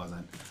slip. No, it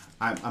wasn't.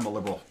 I'm a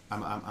liberal.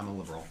 I'm a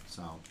liberal.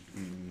 So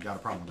got a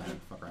problem with that?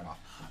 Fuck right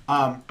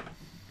off.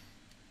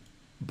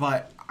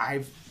 But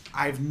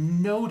I've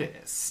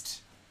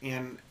noticed,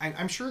 and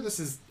I'm sure this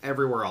is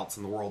everywhere else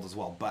in the world as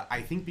well. But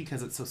I think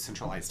because it's so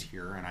centralized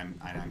here, and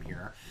I'm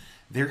here,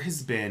 there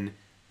has been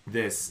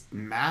this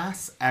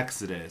mass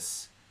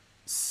exodus,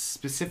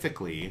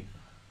 specifically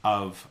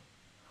of,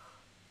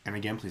 and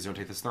again, please don't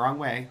take this the wrong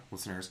way,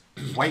 listeners,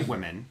 white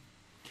women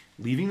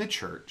leaving the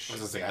church. I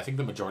was going to say, I think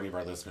the majority of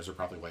our listeners are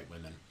probably white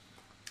women.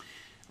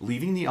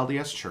 Leaving the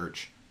LDS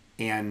Church,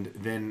 and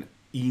then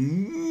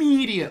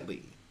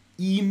immediately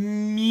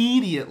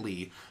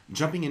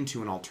jumping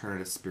into an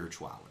alternative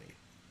spirituality.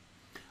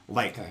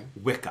 Like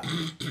Wicca,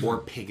 or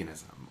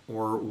paganism,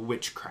 or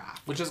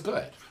witchcraft. Which is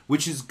good.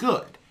 Which is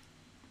good.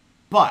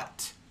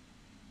 But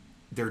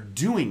they're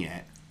doing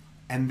it,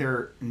 and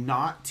they're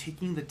not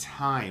taking the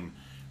time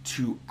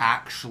to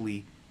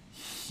actually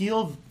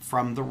heal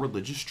from the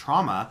religious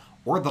trauma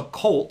or the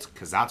cult,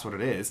 because that's what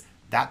it is,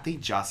 that they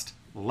just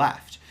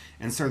left.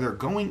 And so they're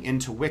going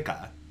into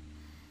Wicca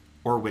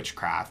or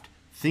witchcraft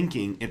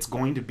thinking it's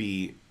going to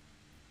be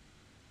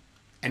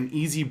an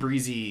easy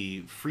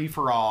breezy,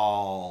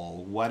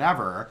 free-for-all,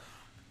 whatever,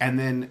 and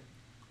then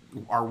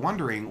are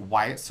wondering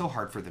why it's so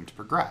hard for them to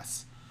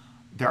progress.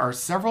 There are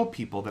several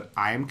people that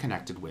I am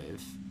connected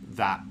with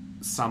that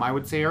some I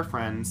would say are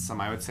friends,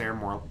 some I would say are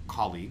more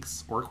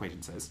colleagues or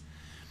acquaintances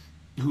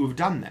who have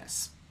done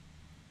this.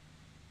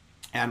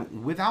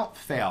 And without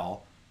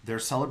fail, they're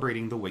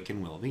celebrating the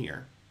Wiccan Wheel of the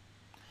Year.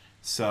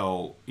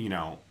 So,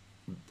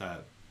 the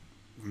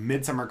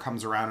midsummer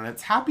comes around and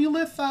it's Happy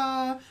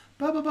Litha,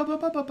 ba ba ba ba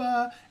ba ba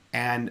ba,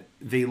 and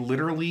they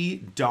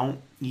literally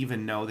don't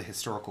even know the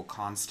historical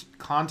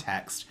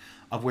context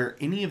of where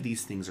any of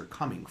these things are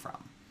coming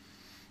from.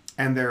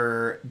 And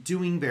they're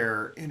doing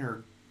their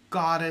inner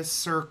goddess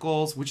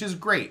circles, which is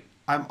great.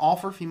 I'm all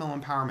for female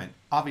empowerment.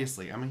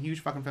 Obviously, I'm a huge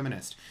fucking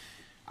feminist.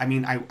 I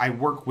mean, I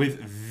work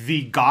with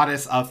the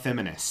goddess of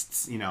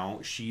feminists. You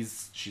know,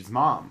 she's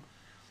mom.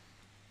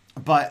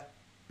 But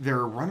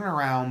they're running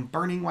around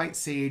burning white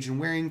sage and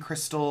wearing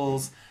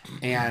crystals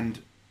and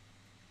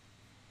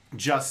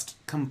just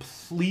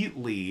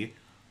completely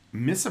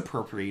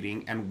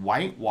misappropriating and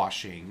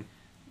whitewashing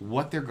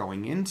what they're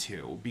going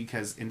into,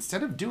 because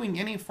instead of doing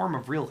any form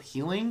of real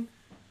healing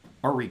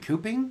or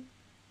recouping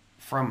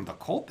from the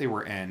cult they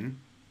were in,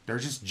 they're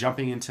just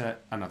jumping into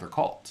another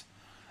cult.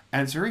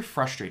 And it's very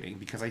frustrating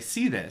because I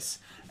see this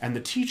and the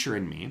teacher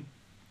in me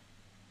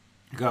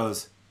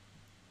goes,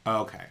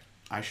 okay,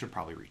 I should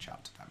probably reach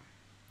out to them,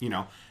 you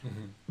know.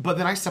 But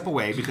then I step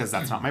away because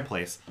that's not my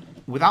place.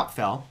 Without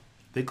fail,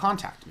 they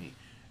contact me,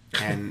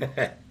 and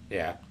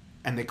Yeah.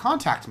 and they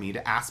contact me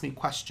to ask me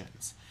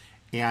questions.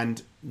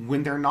 And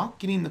when they're not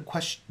getting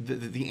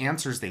the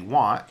answers they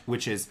want,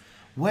 which is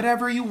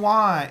whatever you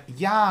want,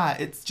 yeah,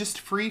 it's just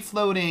free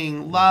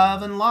floating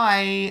love and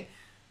light,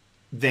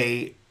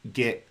 they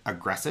get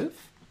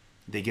aggressive,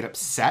 they get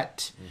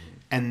upset,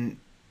 and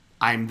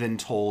I'm then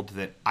told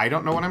that I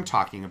don't know what I'm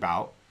talking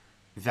about,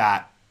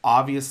 that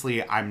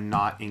obviously I'm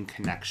not in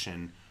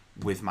connection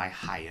with my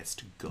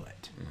highest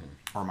good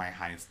or my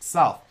highest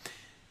self.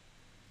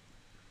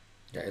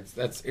 Yeah,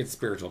 it's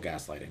spiritual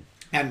gaslighting.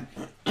 And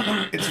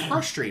it's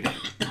frustrating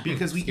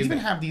because we even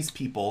have these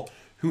people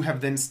who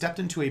have then stepped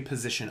into a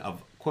position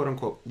of quote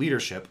unquote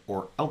leadership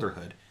or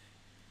elderhood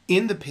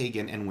in the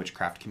pagan and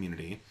witchcraft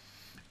community.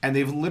 And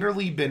they've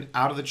literally been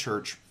out of the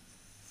church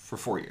for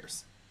 4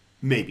 years,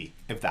 maybe,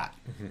 if that.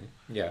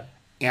 Yeah.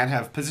 And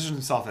have positioned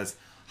themselves as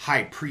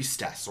high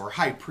priestess or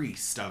high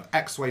priest of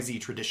XYZ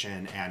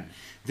tradition. And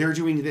they're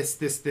doing this,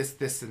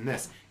 and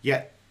this.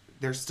 Yet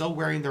they're still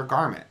wearing their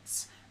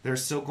garments. They're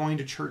still going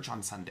to church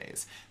on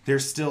Sundays. They're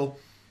still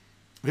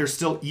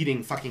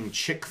eating fucking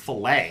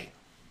Chick-fil-A.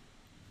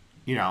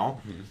 You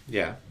know?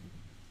 Yeah.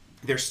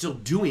 They're still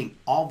doing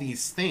all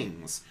these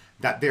things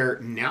that they're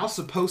now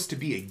supposed to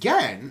be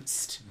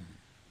against,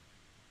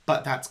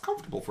 but that's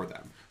comfortable for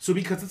them. So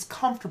because it's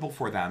comfortable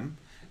for them,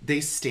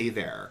 they stay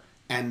there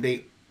and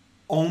they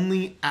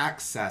only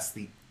access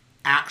the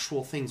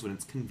actual things when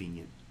it's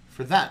convenient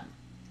for them.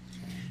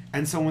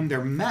 And so when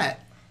they're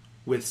met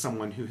with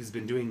someone who has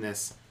been doing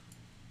this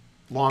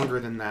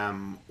longer than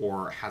them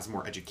or has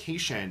more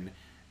education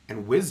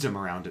and wisdom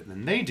around it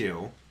than they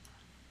do,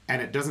 and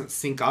it doesn't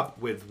sync up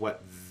with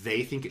what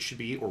they think it should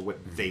be or what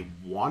they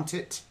want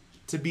it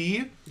to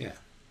be,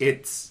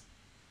 it's,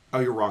 oh,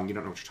 you're wrong, you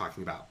don't know what you're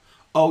talking about.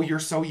 Oh, you're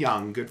so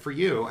young, good for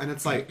you. And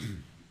it's like,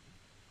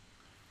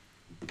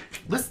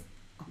 listen,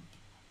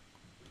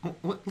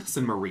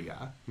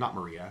 Maria, not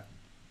Maria,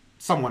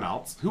 someone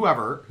else,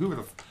 whoever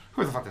the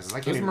fuck this is. I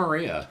can't Who's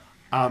Maria?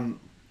 I'm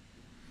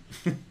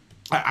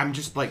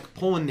just like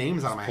pulling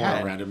names out of my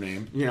head. A random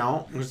name. You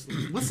know, just,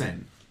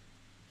 listen,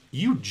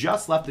 you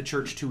just left the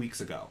church 2 weeks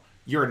ago.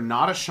 You're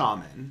not a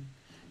shaman.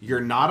 You're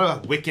not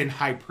a Wiccan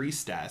high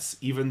priestess,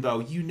 even though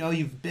you know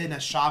you've been a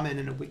shaman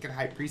and a Wiccan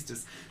high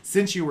priestess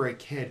since you were a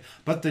kid,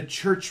 but the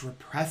church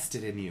repressed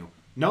it in you.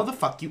 No, the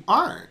fuck you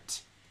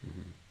aren't.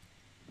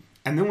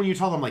 And then when you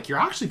tell them, like, you're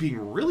actually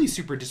being really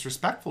super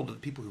disrespectful to the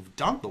people who've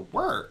done the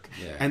work,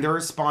 and their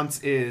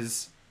response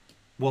is,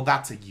 well,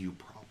 that's a you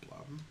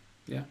problem.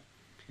 Yeah.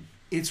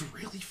 It's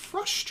really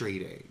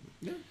frustrating.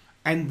 Yeah.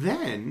 And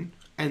then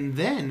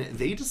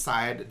they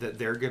decide that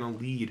they're going to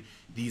lead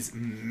these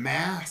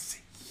mass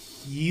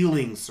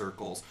healing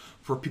circles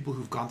for people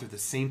who've gone through the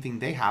same thing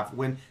they have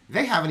when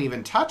they haven't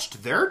even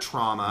touched their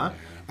trauma.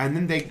 And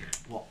then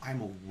well,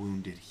 I'm a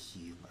wounded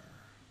healer.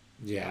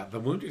 Yeah, the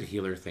wounded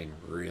healer thing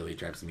really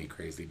drives me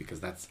crazy because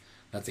that's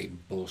a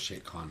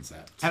bullshit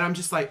concept. And I'm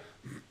just like,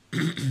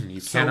 you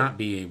cannot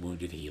be a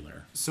wounded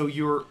healer. So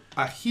you're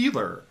a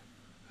healer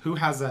who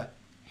has a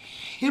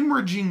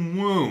hemorrhaging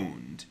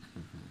wound,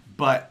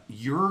 but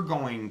you're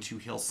going to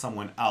heal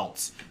someone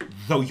else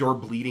though you're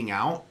bleeding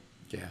out.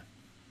 Yeah.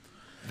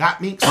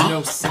 That makes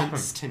no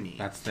sense to me.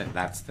 That's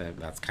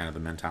kind of the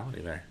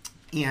mentality there.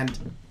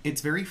 And it's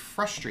very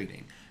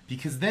frustrating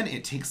because then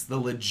it takes the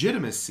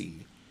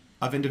legitimacy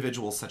of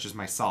individuals such as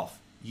myself,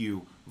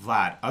 you,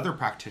 Vlad, other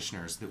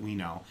practitioners that we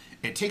know.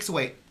 It takes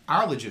away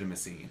our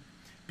legitimacy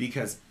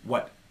because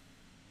what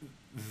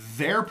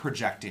they're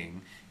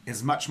projecting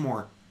is much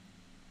more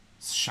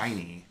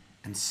shiny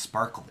and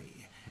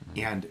sparkly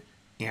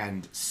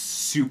and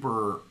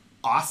super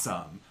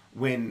awesome,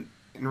 when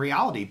in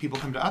reality people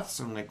come to us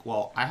and like,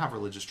 well, I have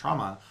religious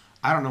trauma,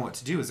 I don't know what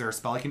to do. Is there a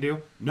spell I can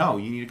do? No,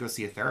 you need to go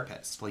see a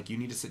therapist. Like, you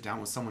need to sit down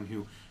with someone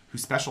who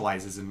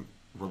specializes in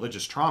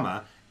religious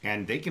trauma,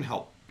 and they can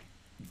help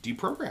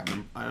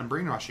deprogram and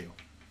brainwash you.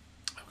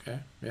 Okay,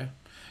 yeah.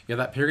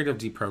 That period of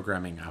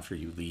deprogramming after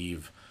you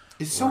leave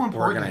is so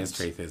important. Organized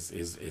faith is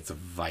it's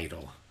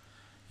vital.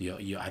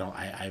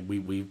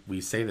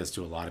 We say this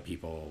to a lot of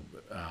people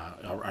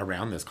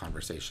around this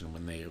conversation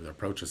when they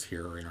approach us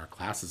here or in our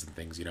classes and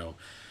things. You know,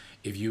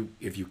 if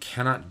you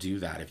cannot do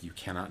that, if you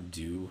cannot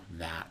do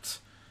that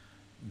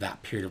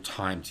that period of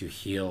time to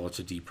heal,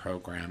 to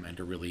deprogram, and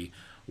to really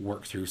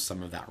work through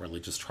some of that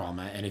religious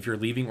trauma. And if you're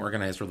leaving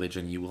organized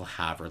religion, you will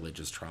have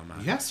religious trauma.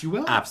 Yes, you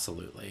will.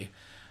 Absolutely.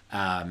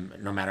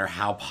 No matter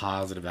how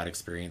positive that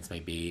experience may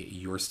be,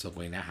 you're still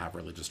going to have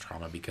religious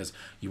trauma because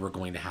you are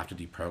going to have to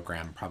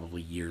deprogram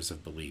probably years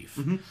of belief.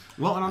 Mm-hmm.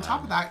 Well, and on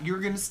top of that, you're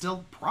going to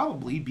still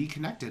probably be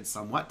connected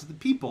somewhat to the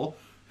people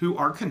who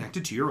are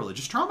connected to your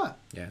religious trauma.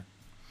 Yeah.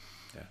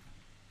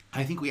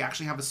 I think we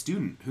actually have a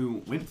student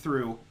who went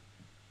through,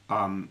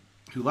 who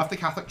left the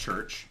Catholic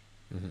Church,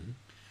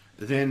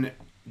 then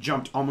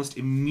jumped almost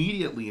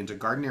immediately into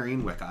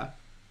Gardnerian Wicca.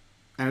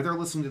 And if they're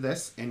listening to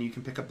this and you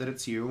can pick up that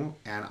it's you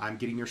and I'm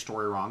getting your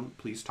story wrong,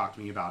 please talk to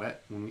me about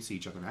it when we see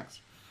each other next.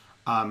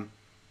 And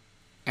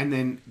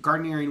then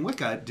Gardnerian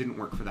Wicca didn't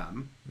work for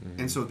them.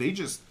 And so they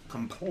just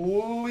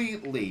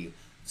completely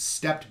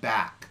stepped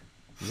back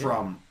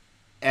from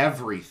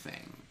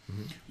everything,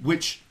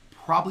 which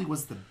probably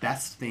was the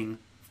best thing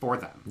for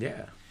them.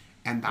 Yeah.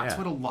 And that's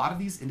what a lot of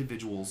these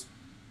individuals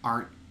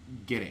aren't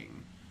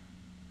getting.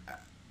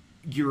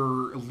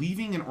 You're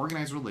leaving an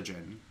organized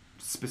religion,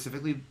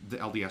 specifically the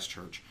LDS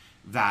Church,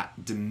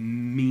 that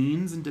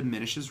demeans and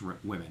diminishes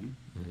women.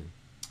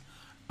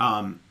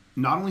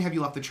 Not only have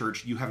you left the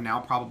church, you have now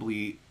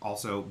probably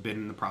also been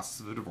in the process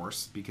of a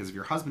divorce, because if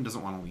your husband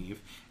doesn't want to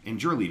leave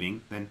and you're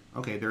leaving, then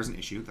okay, there's an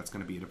issue. That's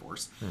going to be a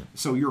divorce.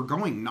 So you're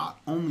going not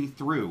only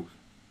through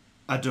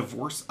a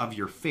divorce of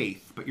your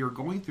faith, but you're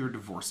going through a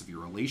divorce of your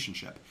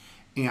relationship.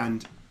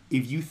 And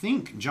if you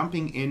think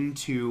jumping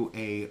into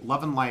a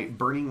love and light,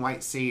 burning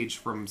white sage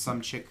from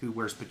some chick who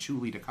wears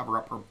patchouli to cover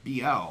up her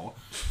BO,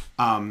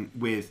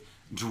 with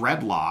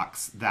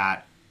dreadlocks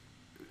that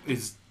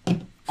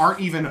aren't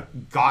even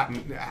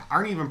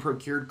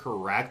procured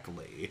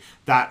correctly,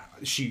 that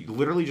she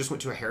literally just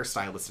went to a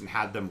hairstylist and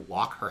had them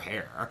lock her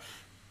hair,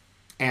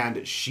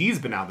 and she's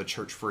been out of the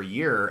church for a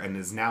year and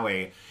is now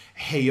a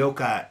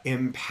Heyoka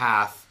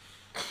empath,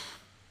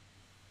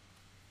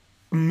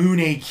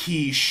 Moone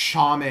Key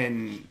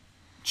shaman,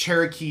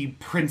 Cherokee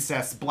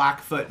princess,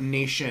 Blackfoot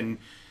Nation,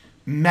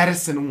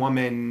 medicine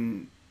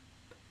woman,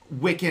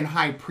 Wiccan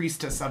high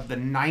priestess of the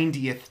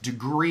 90th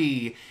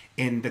degree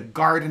in the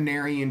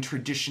Gardnerian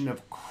tradition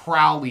of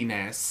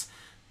Crowleyness,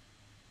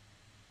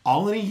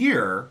 all in a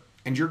year,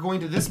 and you're going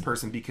to this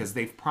person because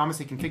they've promised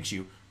they can fix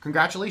you.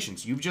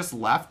 Congratulations, you've just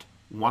left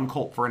one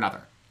cult for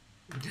another.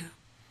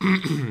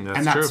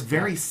 That's true.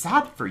 very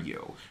sad for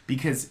you,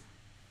 because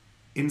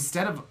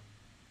instead of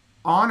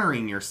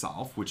honoring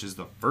yourself, which is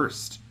the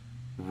first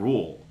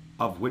rule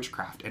of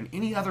witchcraft and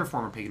any other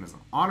form of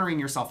paganism, honoring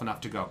yourself enough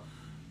to go,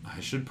 I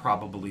should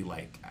probably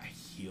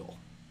heal,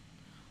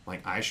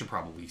 I should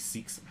probably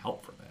seek some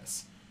help for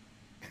this,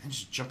 and then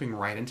just jumping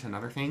right into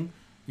another thing,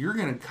 you're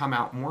gonna come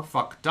out more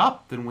fucked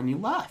up than when you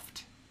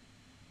left.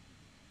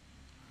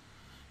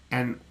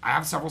 And I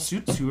have several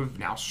students who have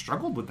now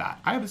struggled with that.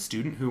 I have a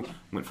student who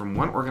went from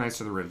one organized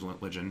to the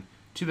religion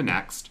to the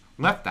next,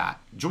 left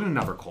that, joined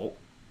another cult,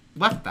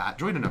 left that,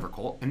 joined another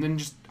cult, and then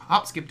just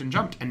hop, skipped, and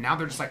jumped. And now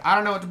they're just like, I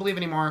don't know what to believe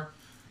anymore.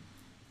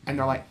 And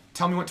they're like,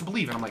 tell me what to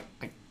believe. And I'm like,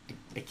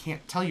 I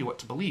can't tell you what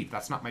to believe.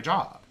 That's not my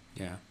job.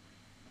 Yeah.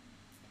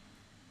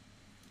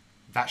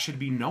 That should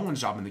be no one's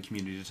job in the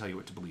community to tell you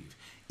what to believe.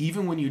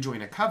 Even when you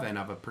join a coven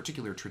of a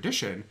particular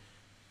tradition,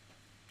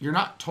 you're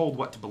not told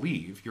what to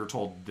believe. You're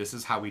told, this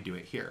is how we do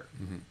it here.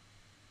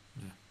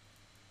 Yeah.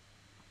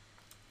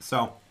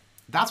 So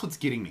that's what's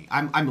getting me.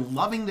 I'm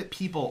loving that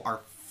people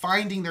are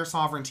finding their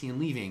sovereignty and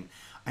leaving.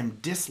 I'm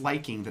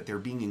disliking that they're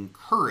being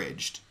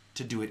encouraged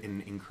to do it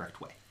in an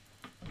incorrect way.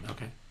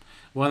 Okay.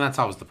 Well, that's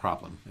always the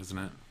problem, isn't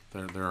it?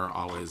 There are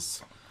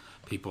always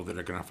people that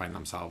are going to find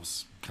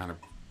themselves kind of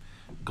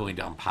going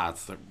down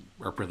paths that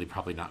are really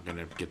probably not going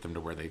to get them to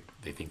where they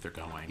think they're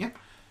going. Yeah.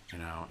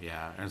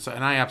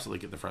 And I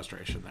absolutely get the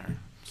frustration there.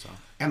 So.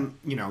 And,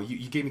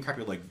 you gave me crap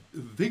with,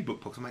 vague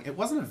book posts. I'm like, it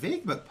wasn't a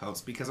vague book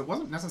post because it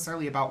wasn't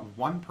necessarily about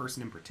one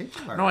person in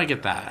particular. No, I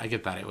get that.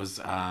 It was,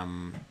 I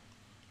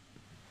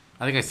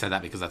think I said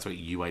that because that's what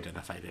you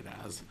identified it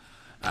as.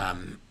 I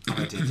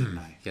did, didn't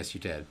I? Yes, you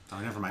did. Oh,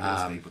 never mind. It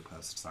was a vague book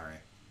post. Sorry.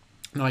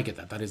 No, I get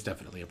that. That is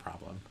definitely a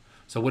problem.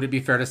 So would it be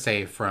fair to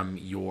say from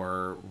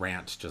your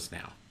rant just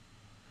now,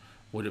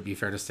 would it be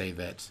fair to say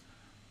that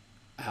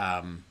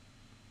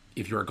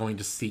if you are going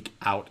to seek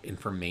out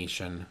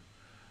information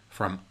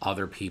from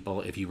other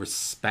people, if you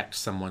respect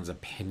someone's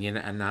opinion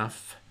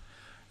enough,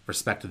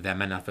 respect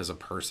them enough as a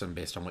person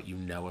based on what you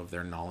know of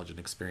their knowledge and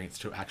experience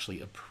to actually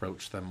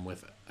approach them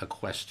with a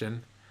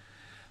question,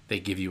 they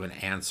give you an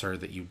answer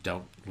that you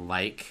don't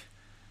like,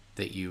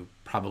 that you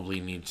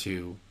probably need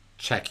to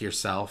check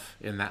yourself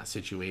in that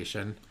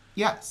situation.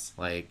 Yes.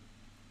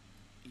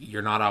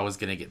 You're not always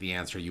going to get the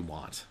answer you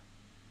want.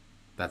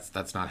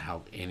 That's not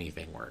how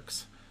anything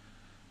works.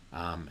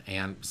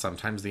 And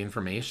sometimes the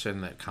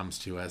information that comes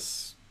to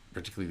us,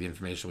 particularly the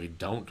information we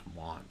don't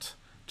want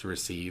to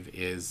receive,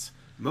 is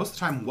most of the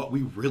time what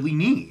we really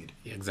need.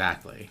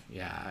 Exactly.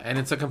 Yeah. And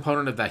it's a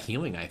component of that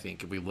healing, I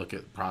think. If we look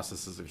at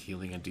processes of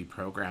healing and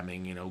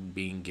deprogramming,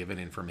 being given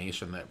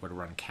information that would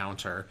run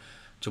counter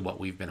to what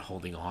we've been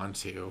holding on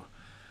to,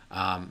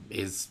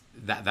 is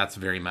that's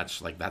very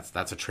much like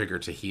that's a trigger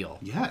to heal.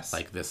 Yes.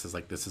 Like this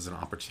is an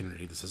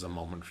opportunity. This is a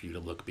moment for you to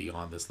look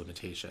beyond this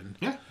limitation.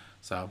 Yeah.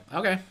 So,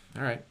 okay.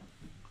 All right.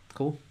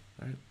 Cool.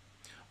 All right.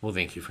 Well,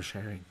 thank you for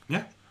sharing.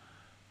 Yeah.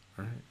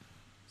 All right.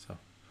 So,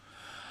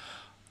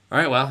 all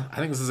right. Well, I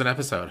think this is an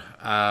episode.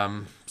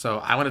 So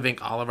I want to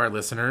thank all of our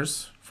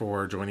listeners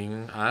for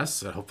joining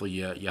us. Hopefully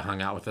you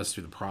hung out with us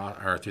through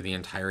through the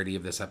entirety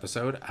of this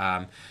episode.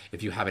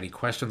 If you have any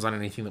questions on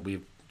anything that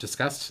we've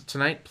discussed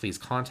tonight, please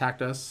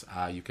contact us.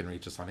 You can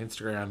reach us on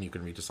Instagram. You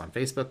can reach us on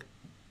Facebook.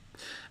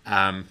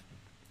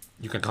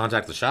 You can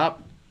contact the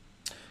shop,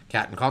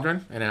 Cat and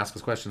Cauldron, and ask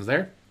us questions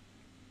there.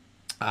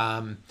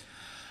 And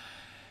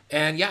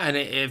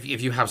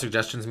if you have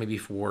suggestions maybe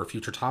for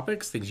future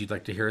topics, things you'd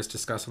like to hear us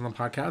discuss on the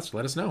podcast,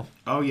 let us know.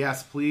 Oh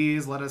yes,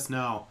 please let us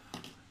know.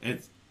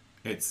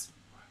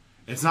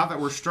 It's not that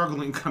we're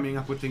struggling coming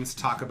up with things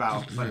to talk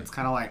about, but it's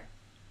kind of like,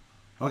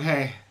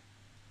 okay,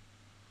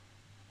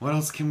 what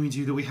else can we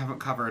do that we haven't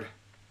covered?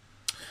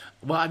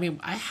 Well, I mean,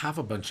 I have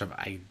a bunch of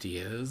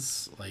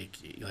ideas, like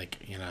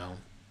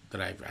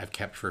that I've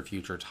kept for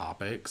future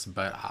topics,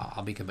 but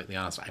I'll be completely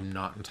honest, I'm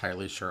not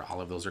entirely sure all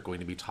of those are going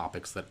to be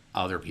topics that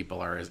other people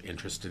are as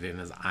interested in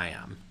as I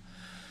am.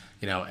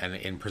 And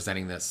in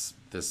presenting this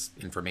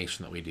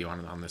information that we do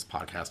on this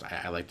podcast,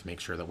 I like to make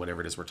sure that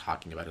whatever it is we're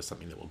talking about is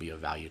something that will be of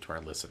value to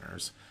our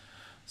listeners.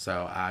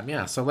 So,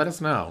 so let us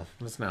know.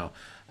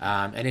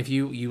 And if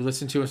you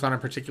listen to us on a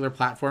particular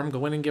platform,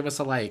 go in and give us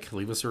a like,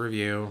 leave us a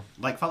review.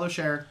 Like, follow,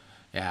 share.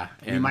 Yeah.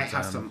 And we might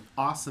have some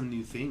awesome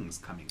new things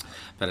coming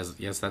up.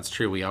 Yes, that's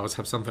true. We always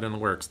have something in the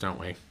works, don't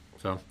we?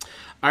 So, all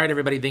right,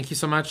 everybody. Thank you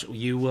so much.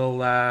 You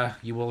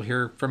will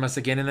hear from us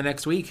again in the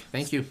next week.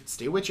 Thank you.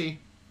 Stay witchy.